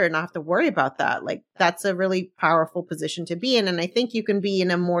for a year and not have to worry about that. Like that's a really powerful position to be in. And I think you can be in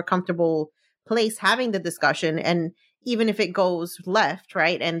a more comfortable place having the discussion. And even if it goes left,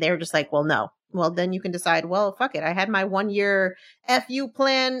 right? And they're just like, well, no. Well, then you can decide, well, fuck it. I had my 1-year FU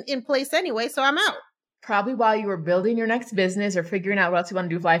plan in place anyway, so I'm out. Probably while you were building your next business or figuring out what else you want to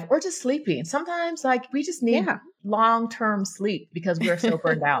do with life or just sleeping. Sometimes we just need long-term sleep because we're so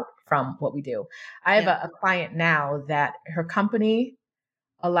burned out from what we do. I have a client now that her company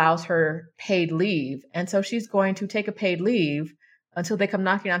allows her paid leave. And so she's going to take a paid leave until they come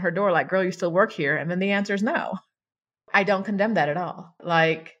knocking on her door like, girl, you still work here? And then the answer is no. I don't condemn that at all.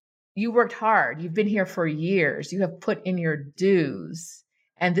 Like, you worked hard. You've been here for years. You have put in your dues.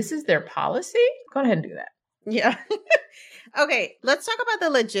 And this is their policy? Go ahead and do that. Yeah. Okay, let's talk about the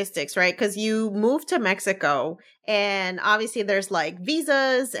logistics, right? Because you moved to Mexico and obviously there's like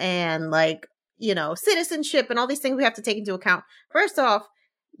visas and like, citizenship and all these things we have to take into account. First off,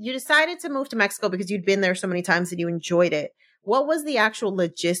 you decided to move to Mexico because you'd been there so many times and you enjoyed it. What was the actual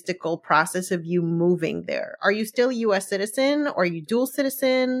logistical process of you moving there? Are you still a U.S. citizen? Or are you dual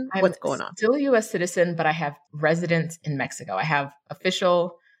citizen? What's going on? Still a U.S. citizen, but I have residence in Mexico. I have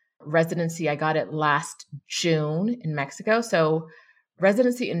official residency. I got it last June in Mexico. So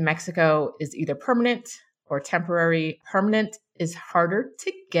residency in Mexico is either permanent or temporary. Permanent is harder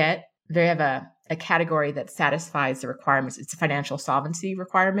to get. They have a category that satisfies the requirements. It's a financial solvency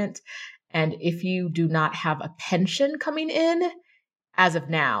requirement. And if you do not have a pension coming in, as of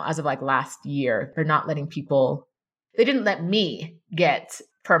now, as of like last year, they're not letting people, they didn't let me get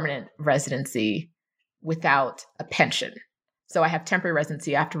permanent residency without a pension. So I have temporary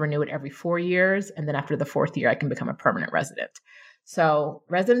residency. I have to renew it every 4 years. And then after the 4th year, I can become a permanent resident. So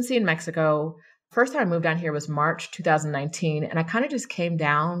residency in Mexico, first time I moved down here was March 2019. And I kind of just came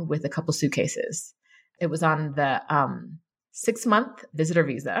down with a couple suitcases. It was on the 6-month visitor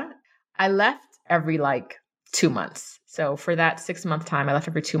visa. I left every 2 months. So for that 6-month time, I left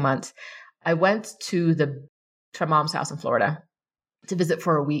every 2 months. I went to my mom's house in Florida to visit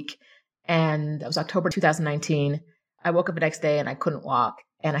for a week. And that was October 2019. I woke up the next day and I couldn't walk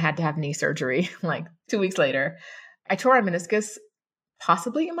and I had to have knee surgery 2 weeks later. I tore a meniscus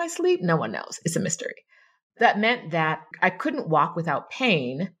possibly in my sleep. No one knows. It's a mystery. That meant that I couldn't walk without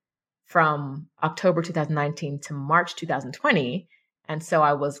pain from October 2019 to March 2020. And so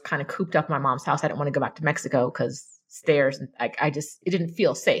I was kind of cooped up in my mom's house. I didn't want to go back to Mexico because stairs, and it didn't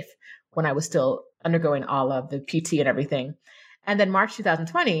feel safe when I was still undergoing all of the PT and everything. And then March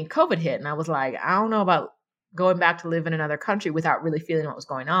 2020, COVID hit. And I was like, I don't know about going back to live in another country without really feeling what was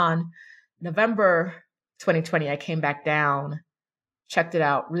going on. November 2020, I came back down, checked it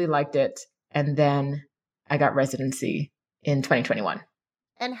out, really liked it. And then I got residency in 2021.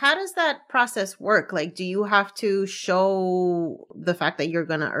 And how does that process work? Like, do you have to show the fact that you're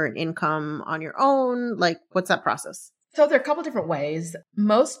going to earn income on your own? Like, what's that process? So there are a couple different ways.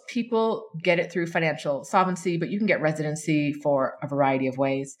 Most people get it through financial solvency, but you can get residency for a variety of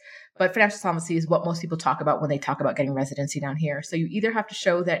ways. But financial solvency is what most people talk about when they talk about getting residency down here. So you either have to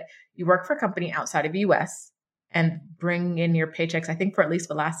show that you work for a company outside of the US and bring in your paychecks, I think for at least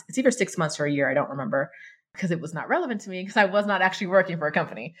it's either 6 months or a year. I don't remember because it was not relevant to me because I was not actually working for a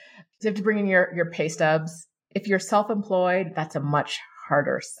company. So you have to bring in your pay stubs. If you're self-employed, that's a much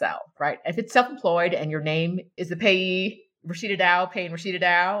harder sell, right? If it's self-employed and your name is the payee, Rashida Dow, paying Rashida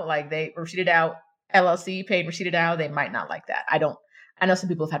Dow, Rashida Dow LLC, paying Rashida Dow, they might not like that. I know some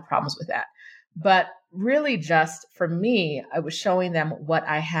people have had problems with that. But really just for me, I was showing them what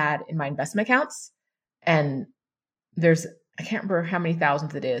I had in my investment accounts. And I can't remember how many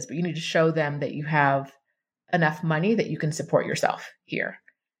thousands it is, but you need to show them that you have enough money that you can support yourself here.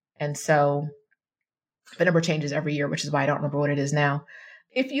 And so the number changes every year, which is why I don't remember what it is now.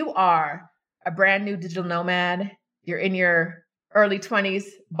 If you are a brand new digital nomad, you're in your early 20s,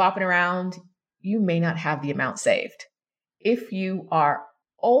 bopping around, you may not have the amount saved. If you are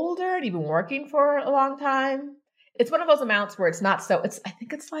older and you've been working for a long time, it's one of those amounts where it's not so, I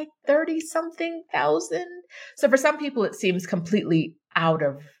think it's like 30 something thousand. So for some people, it seems completely out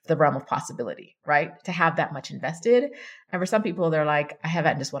of the realm of possibility, right? To have that much invested. And for some people, they're like, I have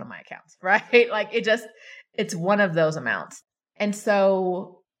that in just one of my accounts, right? Like it's one of those amounts. And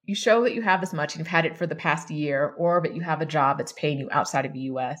so you show that you have this much and you've had it for the past year, or that you have a job that's paying you outside of the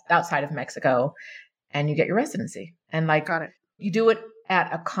US, outside of Mexico, and you get your residency. And Got it. You do it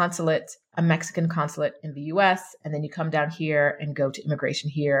at a consulate, a Mexican consulate in the US, and then you come down here and go to immigration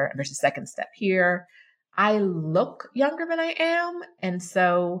here, and there's a second step here. I look younger than I am, and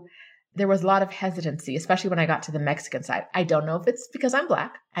so there was a lot of hesitancy, especially when I got to the Mexican side. I don't know if it's because I'm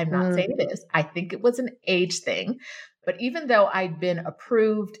Black. I'm not saying it is. I think it was an age thing. But even though I'd been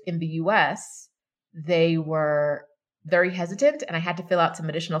approved in the US, they were very hesitant, and I had to fill out some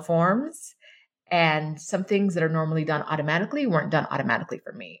additional forms. And some things that are normally done automatically weren't done automatically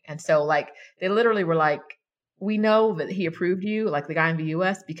for me. And so they literally were like, we know that he approved you, like the guy in the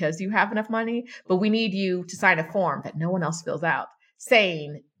US, because you have enough money, but we need you to sign a form that no one else fills out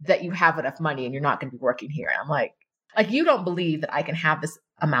saying that you have enough money and you're not going to be working here. And I'm like, you don't believe that I can have this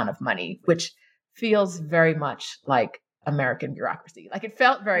amount of money, which feels very much like American bureaucracy. Like it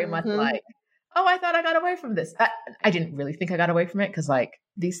felt very much like, oh, I thought I got away from this. I didn't really think I got away from it because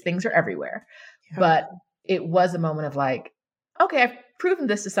these things are everywhere. Yeah. But it was a moment of okay, I've proven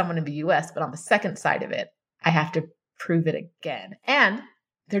this to someone in the US, but on the second side of it, I have to prove it again. And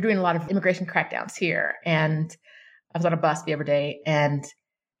they're doing a lot of immigration crackdowns here. And I was on a bus the other day and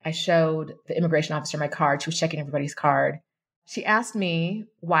I showed the immigration officer my card. She was checking everybody's card. She asked me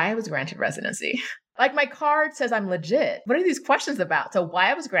why I was granted residency. My card says I'm legit. What are these questions about? So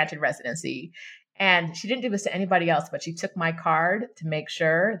why I was granted residency. And she didn't do this to anybody else, but she took my card to make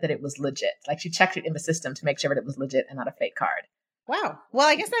sure that it was legit. She checked it in the system to make sure that it was legit and not a fake card. Wow. Well,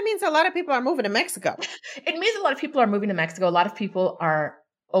 I guess that means a lot of people are moving to Mexico. It means a lot of people are moving to Mexico. A lot of people are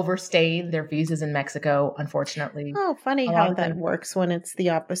overstaying their visas in Mexico, unfortunately. Oh, funny how that works when it's the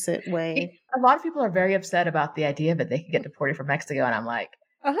opposite way. A lot of people are very upset about the idea that they can get deported from Mexico. And I'm like,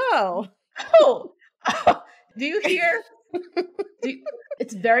 oh, do you hear?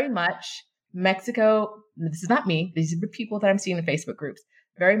 It's very much Mexico. This is not me. These are the people that I'm seeing in Facebook groups.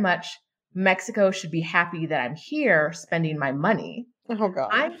 Very much Mexico should be happy that I'm here spending my money. Oh, God.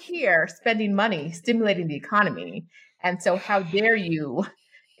 I'm here spending money, stimulating the economy. And so how dare you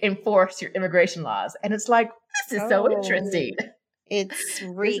enforce your immigration laws? And it's this is so interesting. It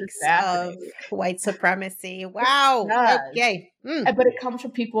reeks of white supremacy. Wow. Okay. But it comes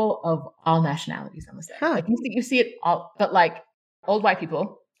from people of all nationalities, I'm going to say. You see it all, but old white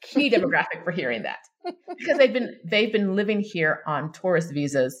people, key demographic for hearing that. Because they've been living here on tourist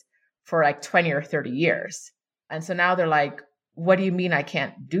visas for 20 or 30 years. And so now they're like, what do you mean I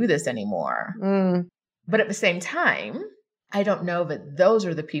can't do this anymore? But at the same time, I don't know that those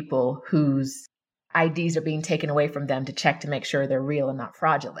are the people whose IDs are being taken away from them to check to make sure they're real and not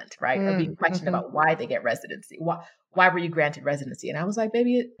fraudulent, right? Or being questioned about why they get residency. Why were you granted residency? And I was like,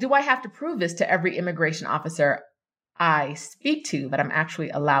 baby, do I have to prove this to every immigration officer I speak to that I'm actually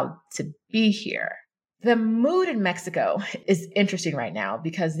allowed to be here? The mood in Mexico is interesting right now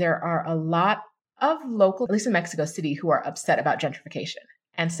because there are a lot of local, at least in Mexico City, who are upset about gentrification.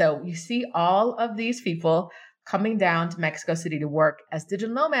 And so you see all of these people coming down to Mexico City to work as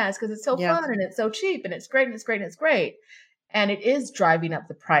digital nomads because it's so fun and it's so cheap and it's great and it's great and it's great. And it is driving up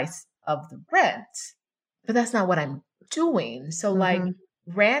the price of the rent. But that's not what I'm doing. So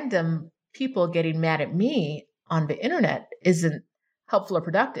random people getting mad at me on the internet isn't helpful or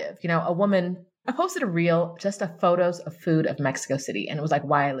productive. A woman, I posted a reel, just of photos of food of Mexico City. And it was like,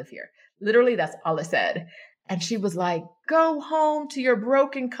 why I live here. Literally, that's all it said. And she was like, go home to your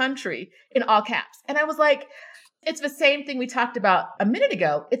broken country in all caps. And I was like, it's the same thing we talked about a minute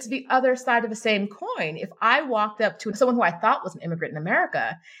ago. It's the other side of the same coin. If I walked up to someone who I thought was an immigrant in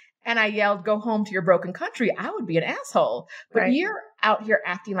America and I yelled, go home to your broken country, I would be an asshole. But Right. You're out here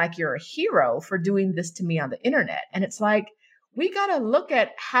acting like you're a hero for doing this to me on the internet. And it's like, we got to look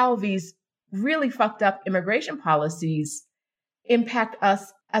at how these really fucked up immigration policies impact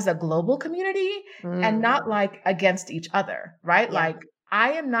us as a global community and not like against each other, right? Yeah. Like,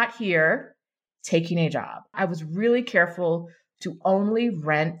 I am not here taking a job. I was really careful to only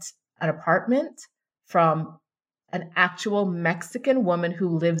rent an apartment from an actual Mexican woman who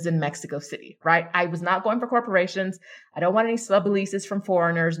lives in Mexico City, right? I was not going for corporations. I don't want any subleases from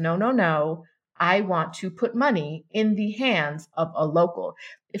foreigners. No, no, no. I want to put money in the hands of a local.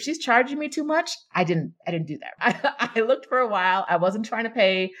 If she's charging me too much, I didn't do that. I looked for a while. I wasn't trying to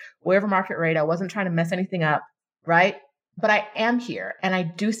pay whatever market rate. I wasn't trying to mess anything up, right? But I am here and I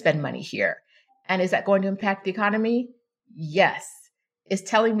do spend money here. And is that going to impact the economy? Yes. Is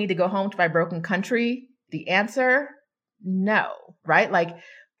telling me to go home to my broken country the answer? No, right? Like,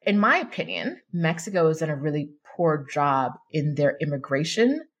 in my opinion, Mexico has done a really poor job in their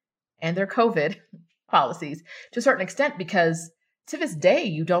immigration and their COVID policies to a certain extent, because to this day,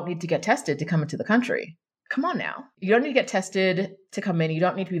 you don't need to get tested to come into the country. Come on now. You don't need to get tested to come in. You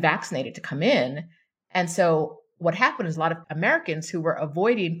don't need to be vaccinated to come in. And so what happened is a lot of Americans who were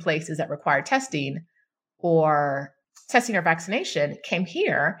avoiding places that require testing or vaccination came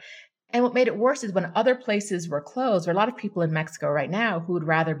here. And what made it worse is when other places were closed, there are a lot of people in Mexico right now who would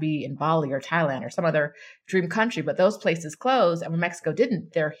rather be in Bali or Thailand or some other dream country, but those places closed. And when Mexico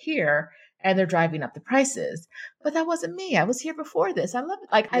didn't, they're here and they're driving up the prices. But that wasn't me. I was here before this. I love it.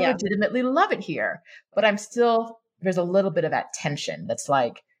 Like, I legitimately love it here, but there's a little bit of that tension that's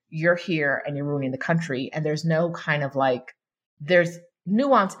like, you're here and you're ruining the country. And there's no kind of like, there's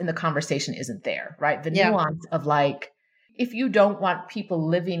nuance in the conversation isn't there, right? The nuance of like, if you don't want people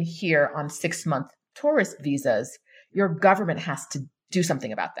living here on 6-month tourist visas, your government has to do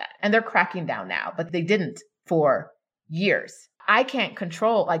something about that. And they're cracking down now, but they didn't for years. I can't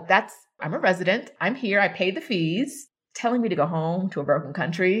control, I'm a resident. I'm here. I pay the fees. Telling me to go home to a broken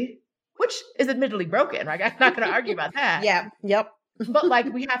country, which is admittedly broken, right? I'm not going to argue about that. Yeah. Yep. But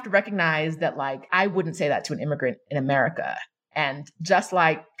like, we have to recognize that, like, I wouldn't say that to an immigrant in America. And just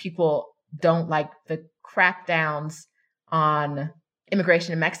like people don't like the crackdowns on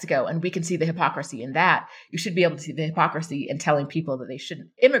immigration in Mexico, and we can see the hypocrisy in that, you should be able to see the hypocrisy in telling people that they shouldn't,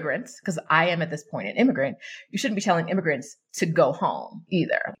 immigrants, because I am at this point an immigrant, you shouldn't be telling immigrants to go home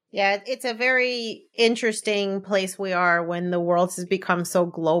either. Yeah, it's a very interesting place we are when the world has become so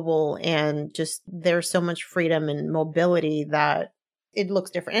global and just there's so much freedom and mobility that it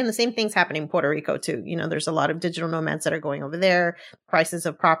looks different. And the same thing's happening in Puerto Rico too. There's a lot of digital nomads that are going over there. Prices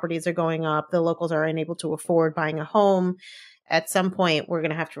of properties are going up. The locals are unable to afford buying a home. At some point, we're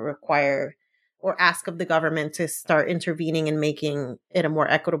going to have to require or ask of the government to start intervening and making it a more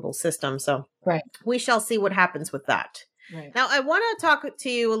equitable system. So we shall see what happens with that. Right. Now, I want to talk to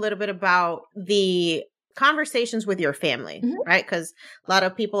you a little bit about the conversations with your family, right? Because a lot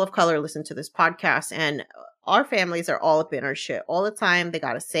of people of color listen to this podcast, and our families are all up in our shit all the time. They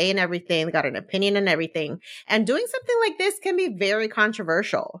got a say in everything. They got an opinion in everything. And doing something like this can be very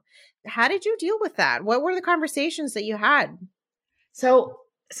controversial. How did you deal with that? What were the conversations that you had? So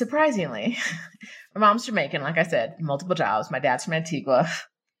surprisingly, my mom's Jamaican, like I said, multiple jobs. My dad's from Antigua.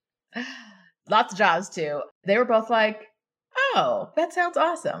 Lots of jobs too. They were both like, oh, that sounds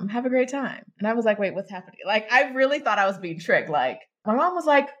awesome. Have a great time. And I was like, wait, what's happening? Like, I really thought I was being tricked. Like, my mom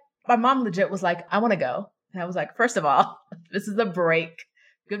legit was like, I want to go. And I was like, first of all, this is a break.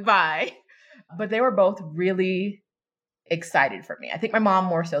 Goodbye. But they were both really excited for me. I think my mom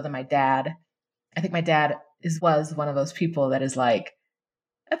more so than my dad. I think my dad was one of those people that is like,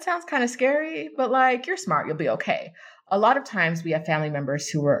 that sounds kind of scary, but like, you're smart, you'll be okay. A lot of times we have family members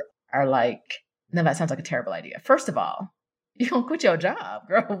who are like, no, that sounds like a terrible idea. First of all, you don't quit your job,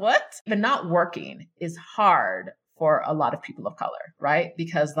 girl. What? Even not working is hard for a lot of people of color, right?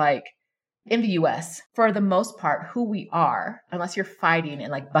 Because like in the US, for the most part, who we are, unless you're fighting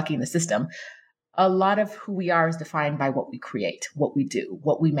and like bucking the system, a lot of who we are is defined by what we create, what we do,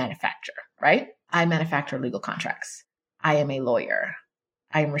 what we manufacture, right? I manufacture legal contracts. I am a lawyer.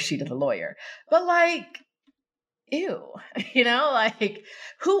 I am Rashida the lawyer. But like, ew, like,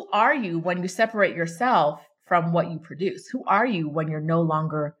 who are you when you separate yourself from what you produce. Who are you when you're no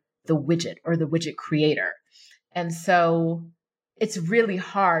longer the widget or the widget creator? And so it's really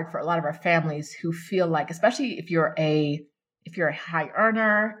hard for a lot of our families who feel like, especially if you're a high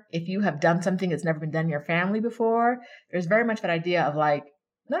earner, if you have done something that's never been done in your family before, there's very much that idea of like,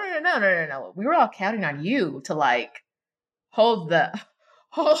 no. We were all counting on you to like hold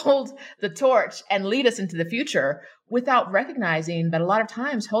the torch and lead us into the future, without recognizing that a lot of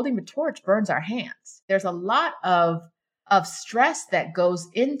times holding the torch burns our hands. There's a lot of stress that goes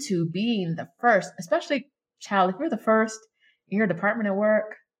into being the first, especially child, if you're the first in your department at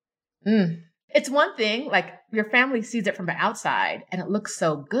work. It's one thing, like your family sees it from the outside and it looks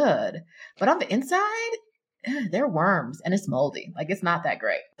so good, but on the inside, they're worms and it's moldy. Like it's not that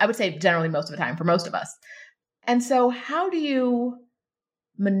great. I would say generally most of the time for most of us. And so how do you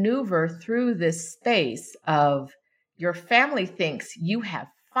maneuver through this space of your family thinks you have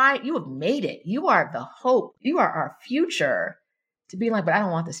made it. You are the hope. You are our future, to be like, but I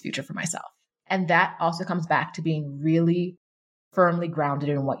don't want this future for myself. And that also comes back to being really firmly grounded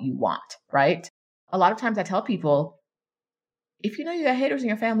in what you want, right? A lot of times I tell people, if you know you got haters in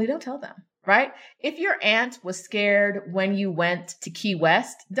your family, don't tell them, right? If your aunt was scared when you went to Key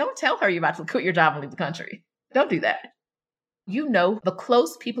West, don't tell her you're about to quit your job and leave the country. Don't do that. You know, the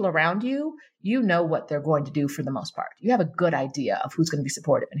close people around you, you know what they're going to do for the most part. You have a good idea of who's going to be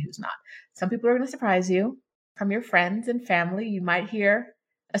supportive and who's not. Some people are going to surprise you. From your friends and family, you might hear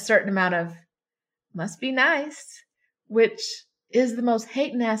a certain amount of, must be nice, which is the most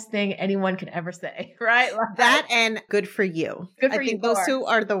hate-ass thing anyone can ever say, right? Like, that and good for you. Good for I you. think those two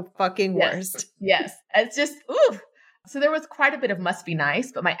are the fucking worst. Yes. It's just, ooh. So there was quite a bit of must be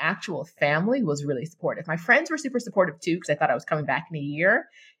nice, but my actual family was really supportive. My friends were super supportive too, because I thought I was coming back in a year.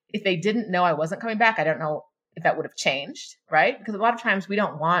 If they didn't know I wasn't coming back, I don't know if that would have changed, right? Because a lot of times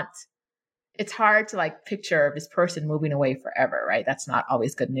it's hard to like picture this person moving away forever, right? That's not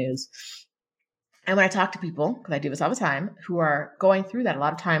always good news. And when I talk to people, because I do this all the time, who are going through that, a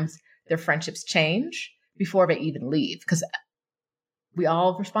lot of times their friendships change before they even leave, because we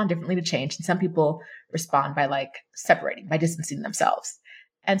all respond differently to change. And some people respond by like separating, by distancing themselves.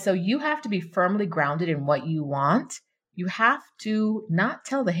 And so you have to be firmly grounded in what you want. You have to not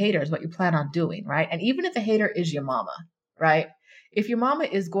tell the haters what you plan on doing, right? And even if the hater is your mama, right? If your mama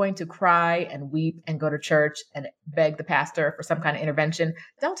is going to cry and weep and go to church and beg the pastor for some kind of intervention,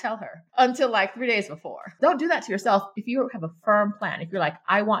 don't tell her until like 3 days before. Don't do that to yourself if you have a firm plan. If you're like,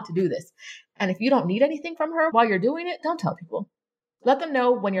 I want to do this. And if you don't need anything from her while you're doing it, don't tell people. Let them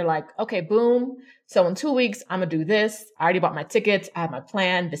know when you're like, okay, boom. So in 2 weeks, I'm going to do this. I already bought my tickets. I have my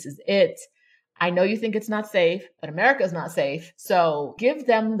plan. This is it. I know you think it's not safe, but America is not safe. So give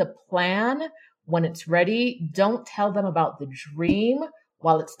them the plan when it's ready. Don't tell them about the dream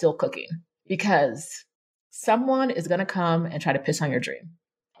while it's still cooking, because someone is going to come and try to piss on your dream.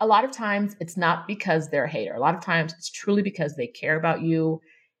 A lot of times it's not because they're a hater. A lot of times it's truly because they care about you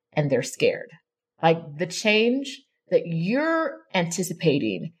and they're scared. Like the change that you're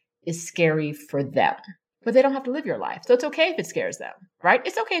anticipating is scary for them, but they don't have to live your life. So it's okay if it scares them, right?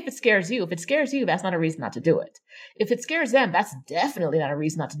 It's okay if it scares you. If it scares you, that's not a reason not to do it. If it scares them, that's definitely not a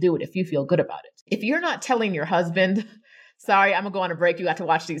reason not to do it if you feel good about it. If you're not telling your husband, sorry, I'm gonna go on a break, you got to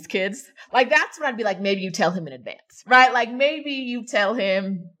watch these kids, like that's when I'd be like, maybe you tell him in advance, right? Like maybe you tell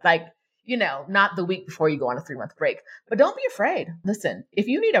him like, you know, not the week before you go on a 3-month break, but don't be afraid. Listen, if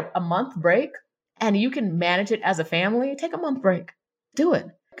you need a month break, and you can manage it as a family, take a month break. Do it.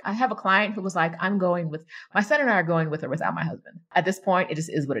 I have a client who was like, my son and I are going with or without my husband. At this point, it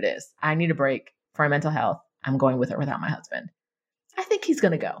just is what it is. I need a break for my mental health. I'm going with or without my husband. I think he's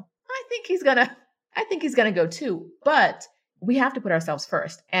going to go. I think he's going to go too. But we have to put ourselves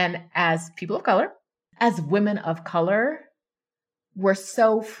first. And as people of color, as women of color, we're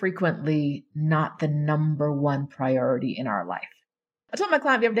so frequently not the number one priority in our life. I told my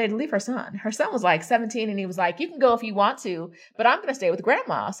client the other day to leave her son. Her son was like 17 and he was like, you can go if you want to, but I'm going to stay with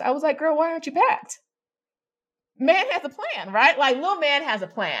grandma. So I was like, girl, why aren't you packed? Man has a plan, right? Like little man has a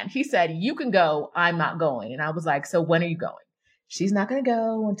plan. He said, you can go. I'm not going. And I was like, so when are you going? She's not going to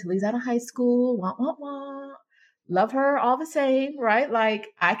go until he's out of high school. Wah, wah, wah. Love her all the same, right? Like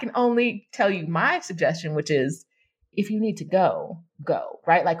I can only tell you my suggestion, which is if you need to go,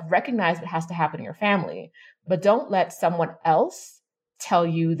 right? Like recognize what has to happen in your family, but don't let someone else tell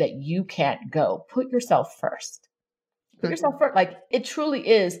you that you can't go. Put yourself first. Put yourself first. Like it truly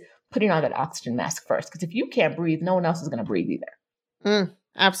is putting on that oxygen mask first. Because if you can't breathe, no one else is going to breathe either.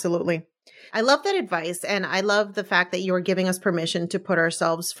 Absolutely. I love that advice. And I love the fact that you are giving us permission to put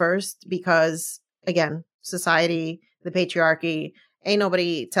ourselves first because, again, society, the patriarchy, Ain't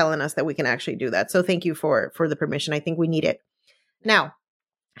nobody telling us that we can actually do that. So thank you for the permission. I think we need it. Now,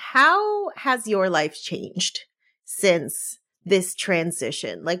 how has your life changed since this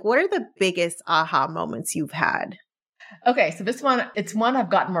transition? Like, what are the biggest aha moments you've had? Okay, so this one, it's one I've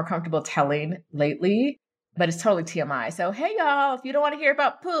gotten more comfortable telling lately, but it's totally TMI. So, hey, y'all, if you don't want to hear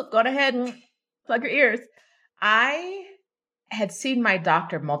about poop, go ahead and plug your ears. I had seen my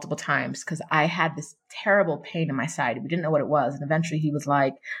doctor multiple times because I had this terrible pain in my side. We didn't know what it was. And eventually he was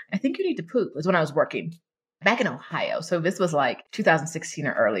like, I think you need to poop. It was when I was working back in Ohio. So this was like 2016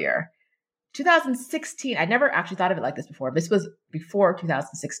 or earlier. 2016, I never actually thought of it like this before. This was before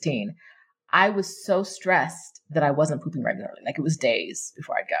 2016. I was so stressed that I wasn't pooping regularly. Like it was days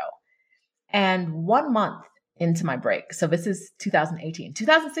before I'd go. And 1 month into my break, so this is 2018.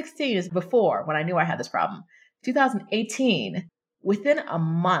 2016 is before when I knew I had this problem. 2018, within a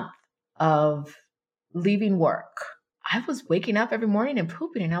month of leaving work, I was waking up every morning and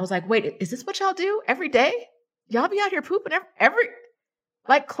pooping. And I was like, wait, is this what y'all do every day? Y'all be out here pooping every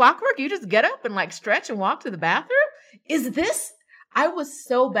like clockwork? You just get up and like stretch and walk to the bathroom? Is this? I was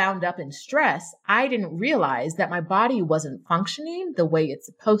so bound up in stress, I didn't realize that my body wasn't functioning the way it's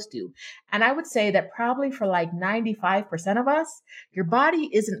supposed to. And I would say that probably for like 95% of us, your body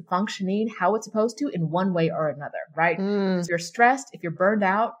isn't functioning how it's supposed to in one way or another, right? If you're stressed, if you're burned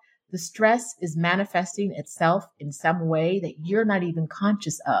out, the stress is manifesting itself in some way that you're not even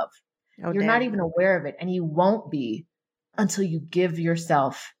conscious of. You're not even aware of it. And you won't be until you give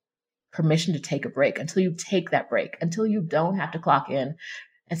yourself permission to take a break, until you take that break, until you don't have to clock in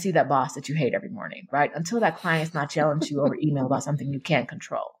and see that boss that you hate every morning, right? Until that client's not yelling to you over email about something you can't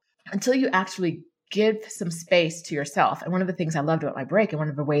control. Until you actually give some space to yourself. And one of the things I loved about my break and one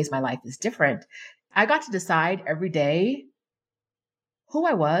of the ways my life is different, I got to decide every day who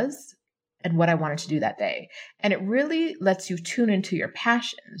I was and what I wanted to do that day. And it really lets you tune into your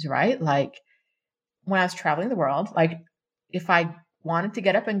passions, right? Like when I was traveling the world, like if I wanted to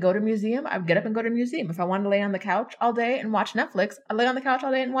get up and go to a museum, I would get up and go to a museum. If I wanted to lay on the couch all day and watch Netflix, I'd lay on the couch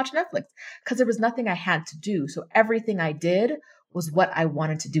all day and watch Netflix because there was nothing I had to do. So everything I did was what I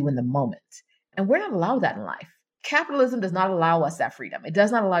wanted to do in the moment. And we're not allowed that in life. Capitalism does not allow us that freedom. It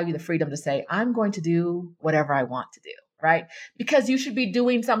does not allow you the freedom to say, I'm going to do whatever I want to do, right? Because you should be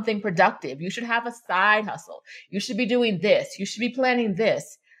doing something productive. You should have a side hustle. You should be doing this. You should be planning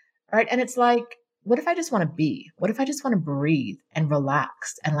this, right? And it's like, what if I just want to be? What if I just want to breathe and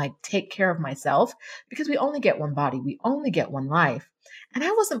relax and like take care of myself? Because we only get one body. We only get one life. And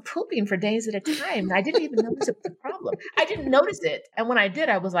I wasn't pooping for days at a time. And I didn't even notice it was a problem. I didn't notice it. And when I did,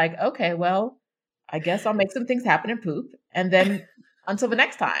 I was like, okay, well, I guess I'll make some things happen and poop. And then until the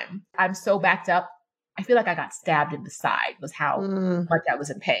next time, I'm so backed up. I feel like I got stabbed in the side was how much I was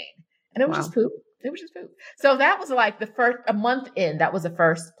in pain. And it was just poop. It was just poop. So that was like a month in, that was the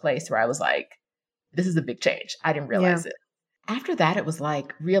first place where I was like, this is a big change. I didn't realize it. After that, it was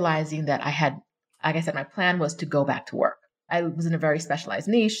like realizing that I had, like I said, my plan was to go back to work. I was in a very specialized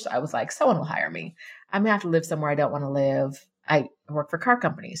niche. So I was like, someone will hire me. I'm going to have to live somewhere I don't want to live. I work for car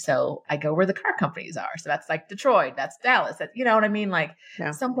companies. So I go where the car companies are. So that's like Detroit, that's Dallas, you know what I mean? Like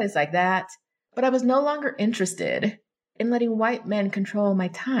someplace like that. But I was no longer interested in letting white men control my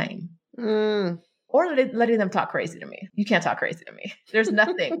time or letting them talk crazy to me. You can't talk crazy to me. There's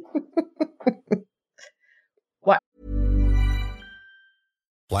nothing.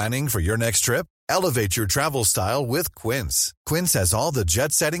 Planning for your next trip? Elevate your travel style with Quince. Quince has all the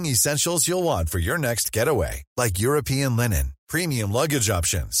jet-setting essentials you'll want for your next getaway, like European linen, premium luggage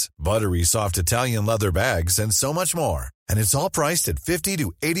options, buttery soft Italian leather bags, and so much more. And it's all priced at 50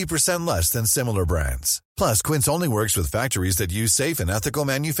 to 80% less than similar brands. Plus, Quince only works with factories that use safe and ethical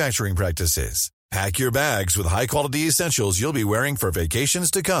manufacturing practices. Pack your bags with high-quality essentials you'll be wearing for vacations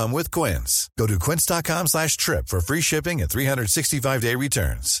to come with Quince. Go to quince.com/trip for free shipping and 365-day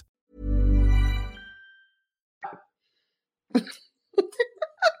returns.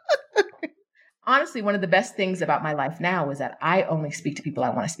 Honestly, one of the best things about my life now is that I only speak to people I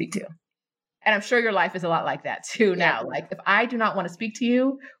want to speak to. And I'm sure your life is a lot like that too now. Like if I do not want to speak to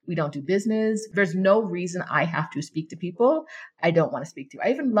you, we don't do business. There's no reason I have to speak to people I don't want to speak to.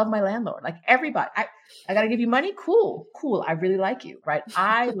 I even love my landlord. Like everybody, I got to give you money. Cool. I really like you, right?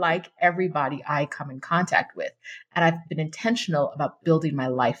 I like everybody I come in contact with. And I've been intentional about building my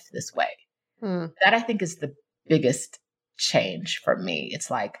life this way. That I think is the biggest change for me. It's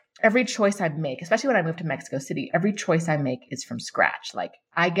like every choice I make, especially when I moved to Mexico City, every choice I make is from scratch. Like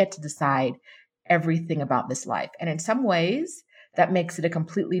I get to decide everything about this life. And in some ways that makes it a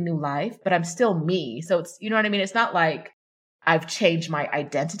completely new life, but I'm still me. So it's, you know what I mean? It's not like I've changed my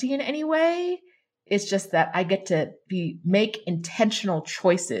identity in any way. It's just that I get to make intentional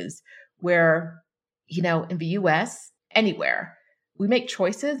choices where, in the US, anywhere, we make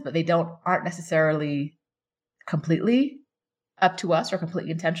choices, but they aren't necessarily completely up to us or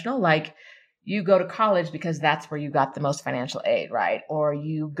completely intentional. Like you go to college because that's where you got the most financial aid, right? Or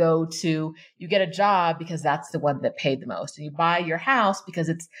you get a job because that's the one that paid the most. And you buy your house because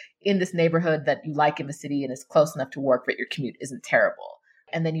it's in this neighborhood that you like in the city and it's close enough to work, but your commute isn't terrible.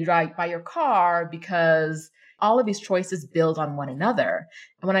 And then you buy your car because all of these choices build on one another.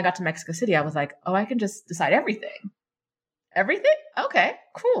 And when I got to Mexico City, I was like, oh, I can just decide everything. Everything? Okay,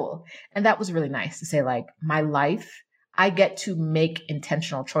 cool. And that was really nice to say, like, my life, I get to make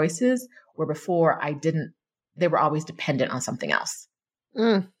intentional choices where before they were always dependent on something else.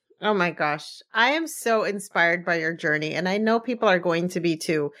 Oh my gosh. I am so inspired by your journey, and I know people are going to be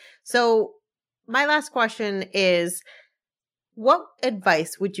too. So my last question is, what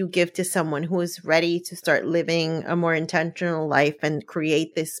advice would you give to someone who is ready to start living a more intentional life and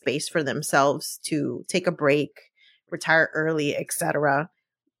create this space for themselves to take a break, retire early, etc.,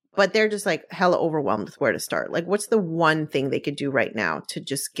 but they're just like hella overwhelmed with where to start? Like, what's the one thing they could do right now to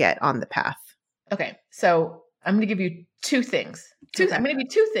just get on the path? Okay, so I'm going to give you two things. I'm going to give you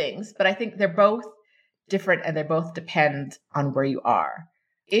two things, but I think they're both different and they both depend on where you are.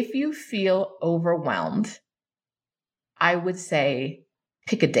 If you feel overwhelmed, I would say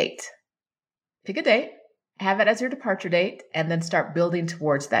pick a date. Pick a date, have it as your departure date, and then start building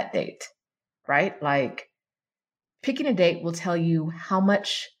towards that date, right? Like picking a date will tell you how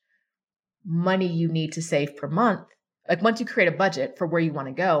much money you need to save per month. Like once you create a budget for where you want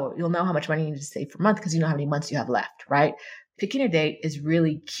to go, you'll know how much money you need to save per month because you know how many months you have left, right? Picking a date is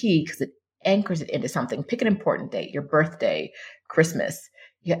really key because it anchors it into something. Pick an important date, your birthday, Christmas,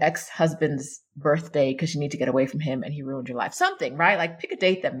 your ex-husband's birthday because you need to get away from him and he ruined your life. Something, right? Like pick a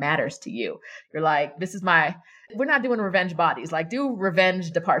date that matters to you. You're like, we're not doing revenge bodies. Like do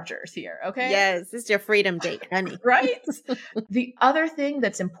revenge departures here, okay? Yes, this is your freedom date, honey. Right? The other thing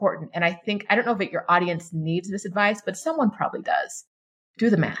that's important, and I don't know if your audience needs this advice, but someone probably does.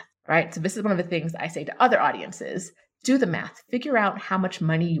 Do the math, right? So this is one of the things I say to other audiences. Do the math. Figure out how much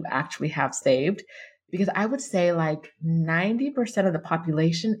money you actually have saved. Because I would say like 90% of the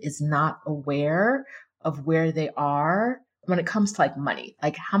population is not aware of where they are when it comes to like money.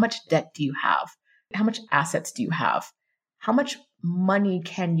 Like how much debt do you have? How much assets do you have? How much money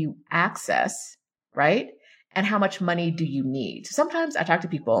can you access, right? And how much money do you need? So sometimes I talk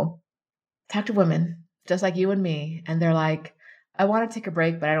to women just like you and me, and they're like, I want to take a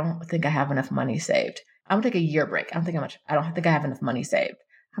break, but I don't think I have enough money saved. I'm gonna take a year break. I don't think I have enough money saved.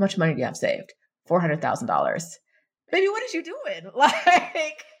 How much money do you have saved? $400,000. Baby, what is you doing?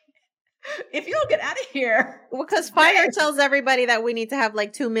 Like, if you don't get out of here. Well, because FIRE tells everybody that we need to have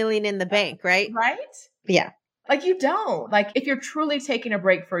like $2 million in the bank, right? Right? Yeah. Like you don't. Like if you're truly taking a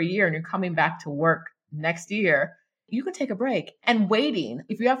break for a year and you're coming back to work next year, you can take a break. And waiting,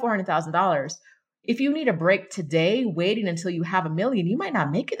 if you have $400,000, if you need a break today, waiting until you have $1 million, you might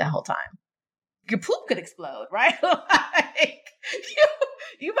not make it that whole time. Your poop could explode, right? Like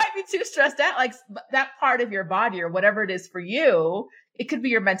you might be too stressed out, like that part of your body or whatever it is for you. It could be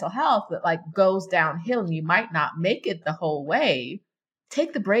your mental health that like goes downhill and you might not make it the whole way.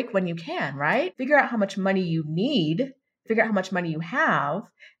 Take the break when you can, right? Figure out how much money you need, figure out how much money you have,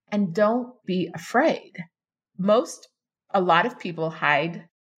 and don't be afraid. A lot of people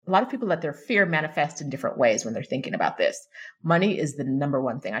let their fear manifest in different ways when they're thinking about this. Money is the number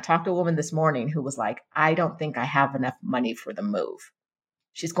one thing. I talked to a woman this morning who was like, I don't think I have enough money for the move.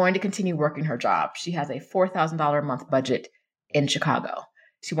 She's going to continue working her job. She has a $4,000 a month budget in Chicago.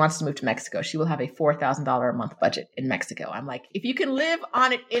 She wants to move to Mexico. She will have a $4,000 a month budget in Mexico. I'm like, if you can live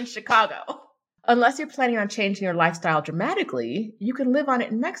on it in Chicago, unless you're planning on changing your lifestyle dramatically, you can live on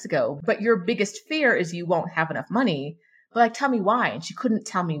it in Mexico. But your biggest fear is you won't have enough money. But like, tell me why. And she couldn't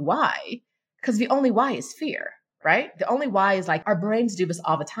tell me why, because the only why is fear, right? The only why is like our brains do this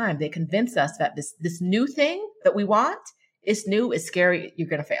all the time. They convince us that this new thing that we want is new, is scary. You're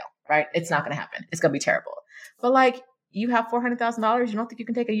going to fail, right? It's not going to happen. It's going to be terrible. But like you have $400,000. You don't think you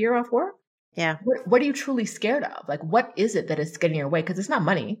can take a year off work? Yeah. What are you truly scared of? Like, what is it that is getting in your way? Because it's not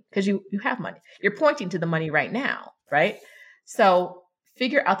money, because you have money. You're pointing to the money right now, right? So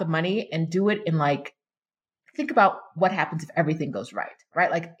figure out the money and do it in like, think about what happens if everything goes right, right?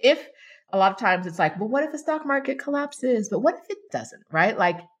 Like if a lot of times it's like, well, what if the stock market collapses? But what if it doesn't, right?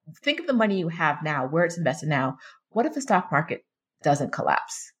 Like think of the money you have now, where it's invested now. What if the stock market doesn't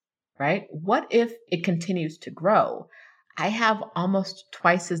collapse, right? What if it continues to grow? I have almost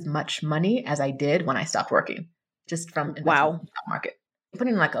twice as much money as I did when I stopped working, just from investing in the stock market.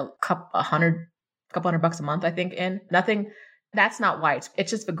 Putting like $100 a couple $100 a month, I think, in nothing. That's not why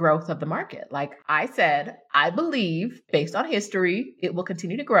it's just the growth of the market. Like I said, I believe based on history, it will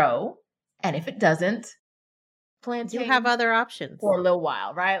continue to grow. And if it doesn't, plantain You have other options. for a little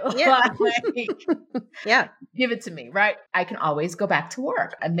while, right? Yeah. Like, Yeah. give it to me, right? I can always go back to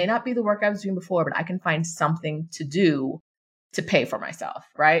work. It may not be the work I was doing before, but I can find something to do to pay for myself,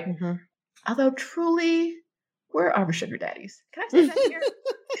 right? Mm-hmm. Although truly, where are the sugar daddies? Can I say that here?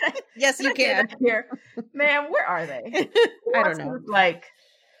 Yes, you I say can. that here? Man, where are they? I don't know. Like,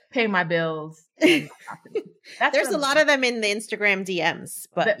 pay my bills. And that's There's what a I'm lot of them in the Instagram DMs,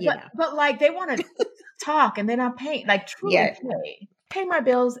 but you know. But like they want to talk and they're not paying. Like truly pay my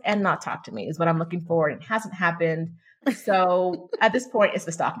bills and not talk to me is what I'm looking for. And it hasn't happened. So at this point, it's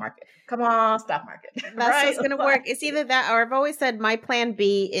the stock market. Come on, stock market. That's right? what's going to work. It's either that, or I've always said my plan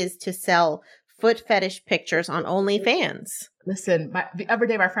B is to sell foot fetish pictures on OnlyFans. Listen, the other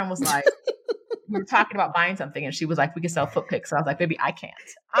day, my friend was like, we were talking about buying something and she was like, we can sell foot pics. And I was like, baby, I can't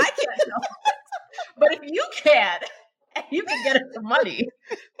sell foot pics. But if you can, and you can get us some money,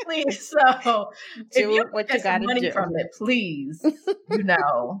 please. So if you what get you got some to money do. from it, please,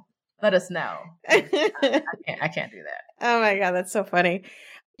 let us know. I can't do that. Oh my God, that's so funny.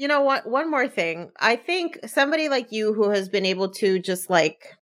 You know what? One more thing. I think somebody like you who has been able to just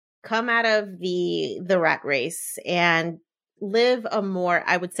like come out of the rat race and live a more,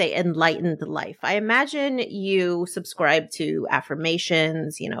 I would say, enlightened life. I imagine you subscribe to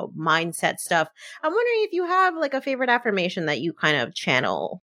affirmations, mindset stuff. I'm wondering if you have like a favorite affirmation that you kind of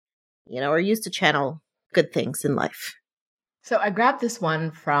channel, or used to channel good things in life. So I grabbed this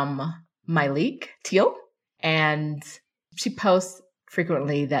one from Myleik Teal, and she posts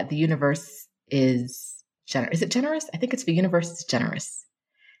frequently that the universe is generous. Is it generous? I think it's the universe is generous.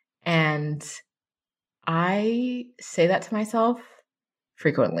 And I say that to myself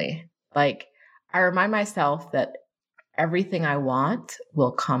frequently. Like, I remind myself that everything I want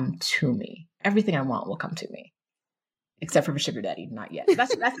will come to me. Everything I want will come to me. Except for the sugar daddy. Not yet.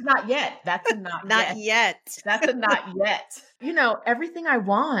 That's not yet. That's a not yet. That's a not yet. Everything I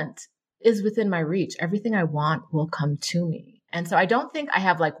want is within my reach. Everything I want will come to me. And so I don't think I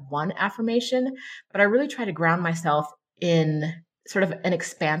have like one affirmation, but I really try to ground myself in sort of an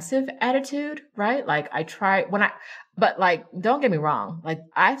expansive attitude, right? Like but like, don't get me wrong. Like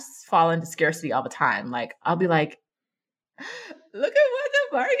I fall into scarcity all the time. Like I'll be like, look at what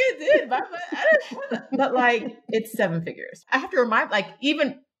the market did. But like, it's 7 figures. I have to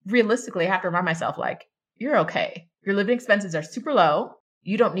even realistically, I have to remind myself, like, you're okay. Your living expenses are super low.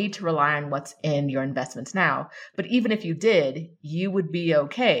 You don't need to rely on what's in your investments now. But even if you did, you would be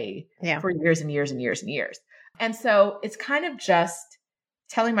okay for years and years and years and years. And so it's kind of just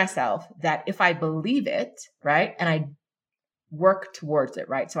telling myself that if I believe it, right, and I work towards it,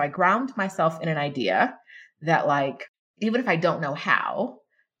 right? So I ground myself in an idea that like, even if I don't know how,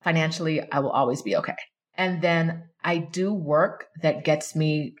 financially, I will always be okay. And then I do work that gets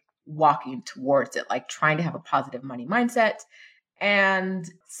me walking towards it, like trying to have a positive money mindset and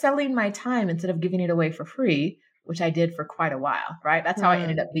selling my time instead of giving it away for free, which I did for quite a while, right? That's how I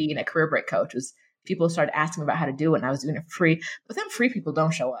ended up being a career break coach, was people started asking me about how to do it and I was doing it for free. But then free people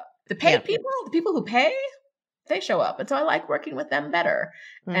don't show up. The paid people, the people who pay, they show up. And so I like working with them better.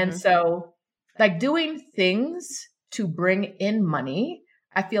 Mm-hmm. And so like doing things to bring in money,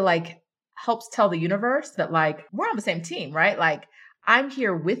 I feel like helps tell the universe that like, we're on the same team, right? Like I'm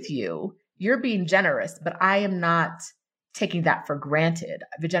here with you. You're being generous, but I am not taking that for granted.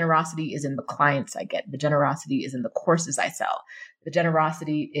 The generosity is in the clients I get. The generosity is in the courses I sell. The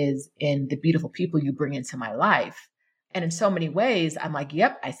generosity is in the beautiful people you bring into my life. And in so many ways, I'm like,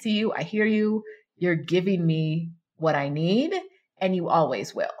 yep, I see you. I hear you. You're giving me what I need and you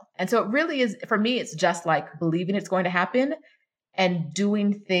always will. And so it really is, for me, it's just like believing it's going to happen and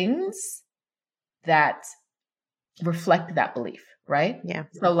doing things that reflect that belief, right? Yeah.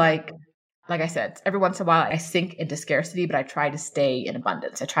 So like I said, every once in a while I sink into scarcity, but I try to stay in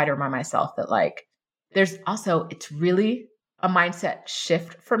abundance. I try to remind myself that like, it's really a mindset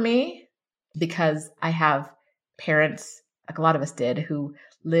shift for me because I have parents, like a lot of us did, who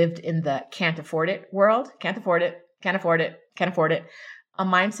lived in the can't afford it world. Can't afford it. Can't afford it. Can't afford it. A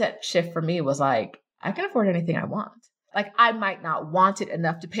mindset shift for me was like, I can afford anything I want. Like I might not want it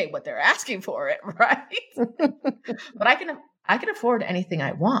enough to pay what they're asking for it, right? But I can afford anything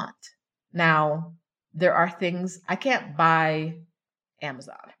I want. Now, there are things I can't buy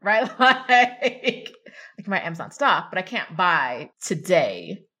Amazon, right? Like I can buy Amazon stock, but I can't buy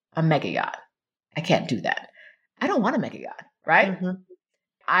today a mega yacht. I can't do that. I don't want a mega yacht, right? Mm-hmm.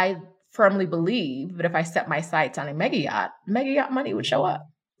 I firmly believe that if I set my sights on a mega yacht money would show up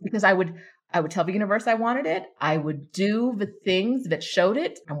because I would I would tell the universe I wanted it. I would do the things that showed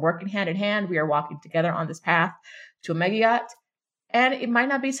it. I'm working hand in hand. We are walking together on this path to a mega yacht. And it might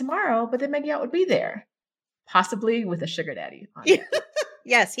not be tomorrow, but the mega yacht would be there, possibly with a sugar daddy on it.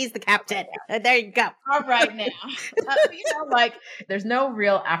 Yes, he's the captain. There you go. All right now. Like there's no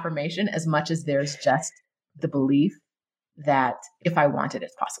real affirmation as much as there's just the belief that if I want it,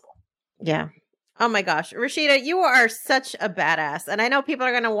 it's possible. Yeah. Oh my gosh. Rashida, you are such a badass. And I know people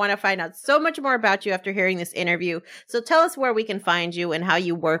are going to want to find out so much more about you after hearing this interview. So tell us where we can find you and how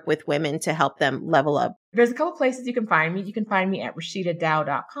you work with women to help them level up. There's a couple places you can find me. You can find me at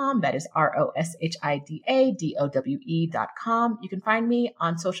RashidaDowe.com. That is ROSHIDADOWE.com. You can find me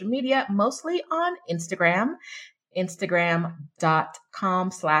on social media, mostly on Instagram,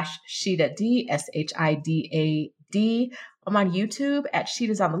 Instagram.com/ShidaD, SHIDAD. I'm on YouTube at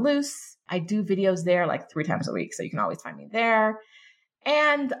Sheeta's on the Loose. I do videos there like 3 times a week, so you can always find me there.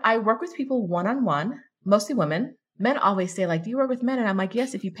 And I work with people one-on-one, mostly women. Men always say like, do you work with men? And I'm like,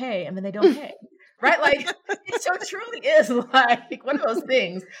 yes, if you pay, and then they don't pay. Right? Like it so truly is like one of those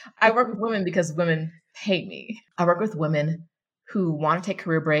things. I work with women because women pay me. I work with women who want to take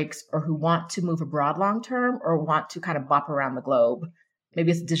career breaks or who want to move abroad long-term or want to kind of bop around the globe.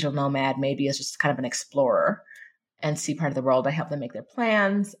 Maybe it's a digital nomad. Maybe it's just kind of an explorer and see part of the world. I help them make their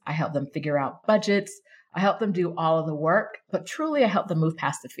plans. I help them figure out budgets. I help them do all of the work, but truly I help them move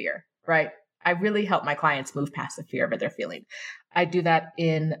past the fear, right? I really help my clients move past the fear that they're feeling. I do that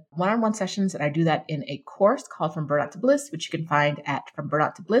in one-on-one sessions, and I do that in a course called From Burnout to Bliss, which you can find at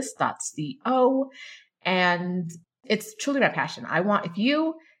FromBurnoutToBliss.co. And it's truly my passion. If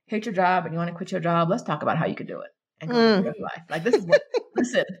you hate your job and you want to quit your job, let's talk about how you can do it and go live your life. Like this is what,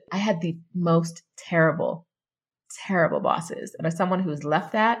 listen, I had the most terrible bosses. And as someone who's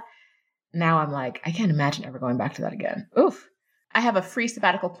left that, now I'm like, I can't imagine ever going back to that again. Oof. I have a free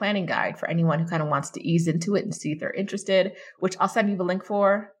sabbatical planning guide for anyone who kind of wants to ease into it and see if they're interested, which I'll send you the link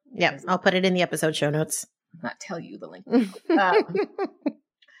for. Yep. I'll put it in the episode show notes. Not tell you the link. But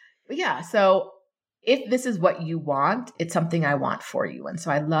yeah, so if this is what you want, it's something I want for you. And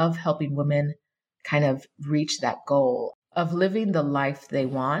so I love helping women kind of reach that goal of living the life they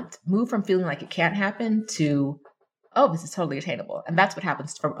want, move from feeling like it can't happen to, oh, this is totally attainable. And that's what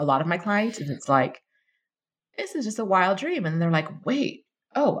happens for a lot of my clients. Is it's like, this is just a wild dream. And they're like, wait,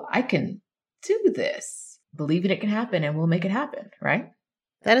 oh, I can do this. Believing it can happen and we'll make it happen, right?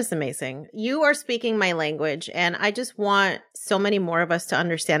 That is amazing. You are speaking my language. And I just want so many more of us to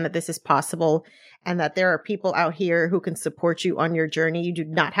understand that this is possible and that there are people out here who can support you on your journey. You do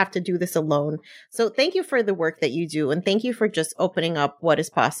not have to do this alone. So thank you for the work that you do. And thank you for just opening up what is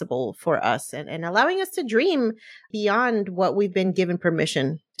possible for us and allowing us to dream beyond what we've been given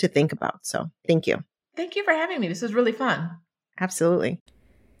permission to think about. So thank you. Thank you for having me. This was really fun. Absolutely.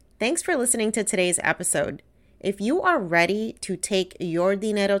 Thanks for listening to today's episode. If you are ready to take your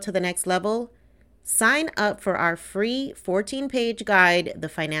dinero to the next level, sign up for our free 14-page guide, The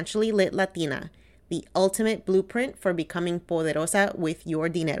Financially Lit Latina, the ultimate blueprint for becoming poderosa with your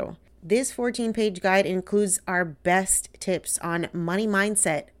dinero. This 14-page guide includes our best tips on money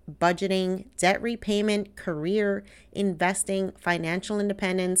mindset, budgeting, debt repayment, career, investing, financial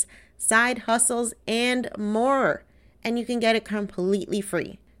independence, side hustles, and more. And you can get it completely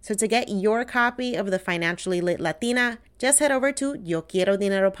free. So to get your copy of the Financially Lit Latina, just head over to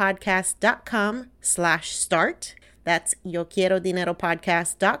YoQuieroDineroPodcast.com/start. That's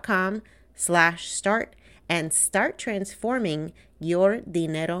YoQuieroDineroPodcast.com/start and start transforming your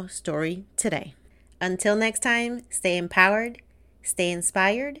dinero story today. Until next time, stay empowered, stay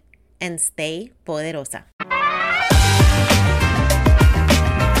inspired, and stay poderosa.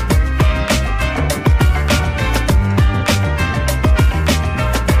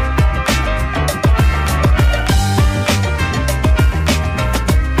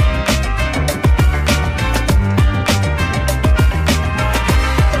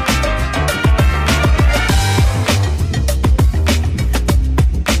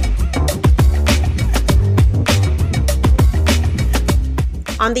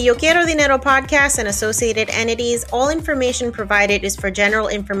 On the Yo Quiero Dinero podcast and associated entities, all information provided is for general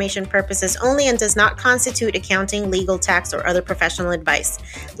information purposes only and does not constitute accounting, legal, tax, or other professional advice.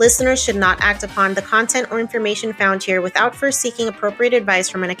 Listeners should not act upon the content or information found here without first seeking appropriate advice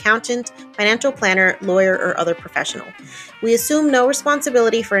from an accountant, financial planner, lawyer, or other professional. We assume no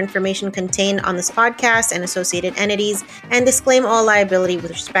responsibility for information contained on this podcast and associated entities and disclaim all liability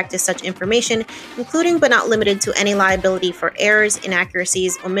with respect to such information, including but not limited to any liability for errors,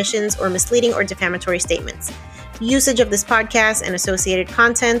 inaccuracies, omissions, or misleading or defamatory statements. Usage of this podcast and associated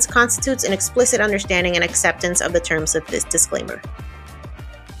contents constitutes an explicit understanding and acceptance of the terms of this disclaimer.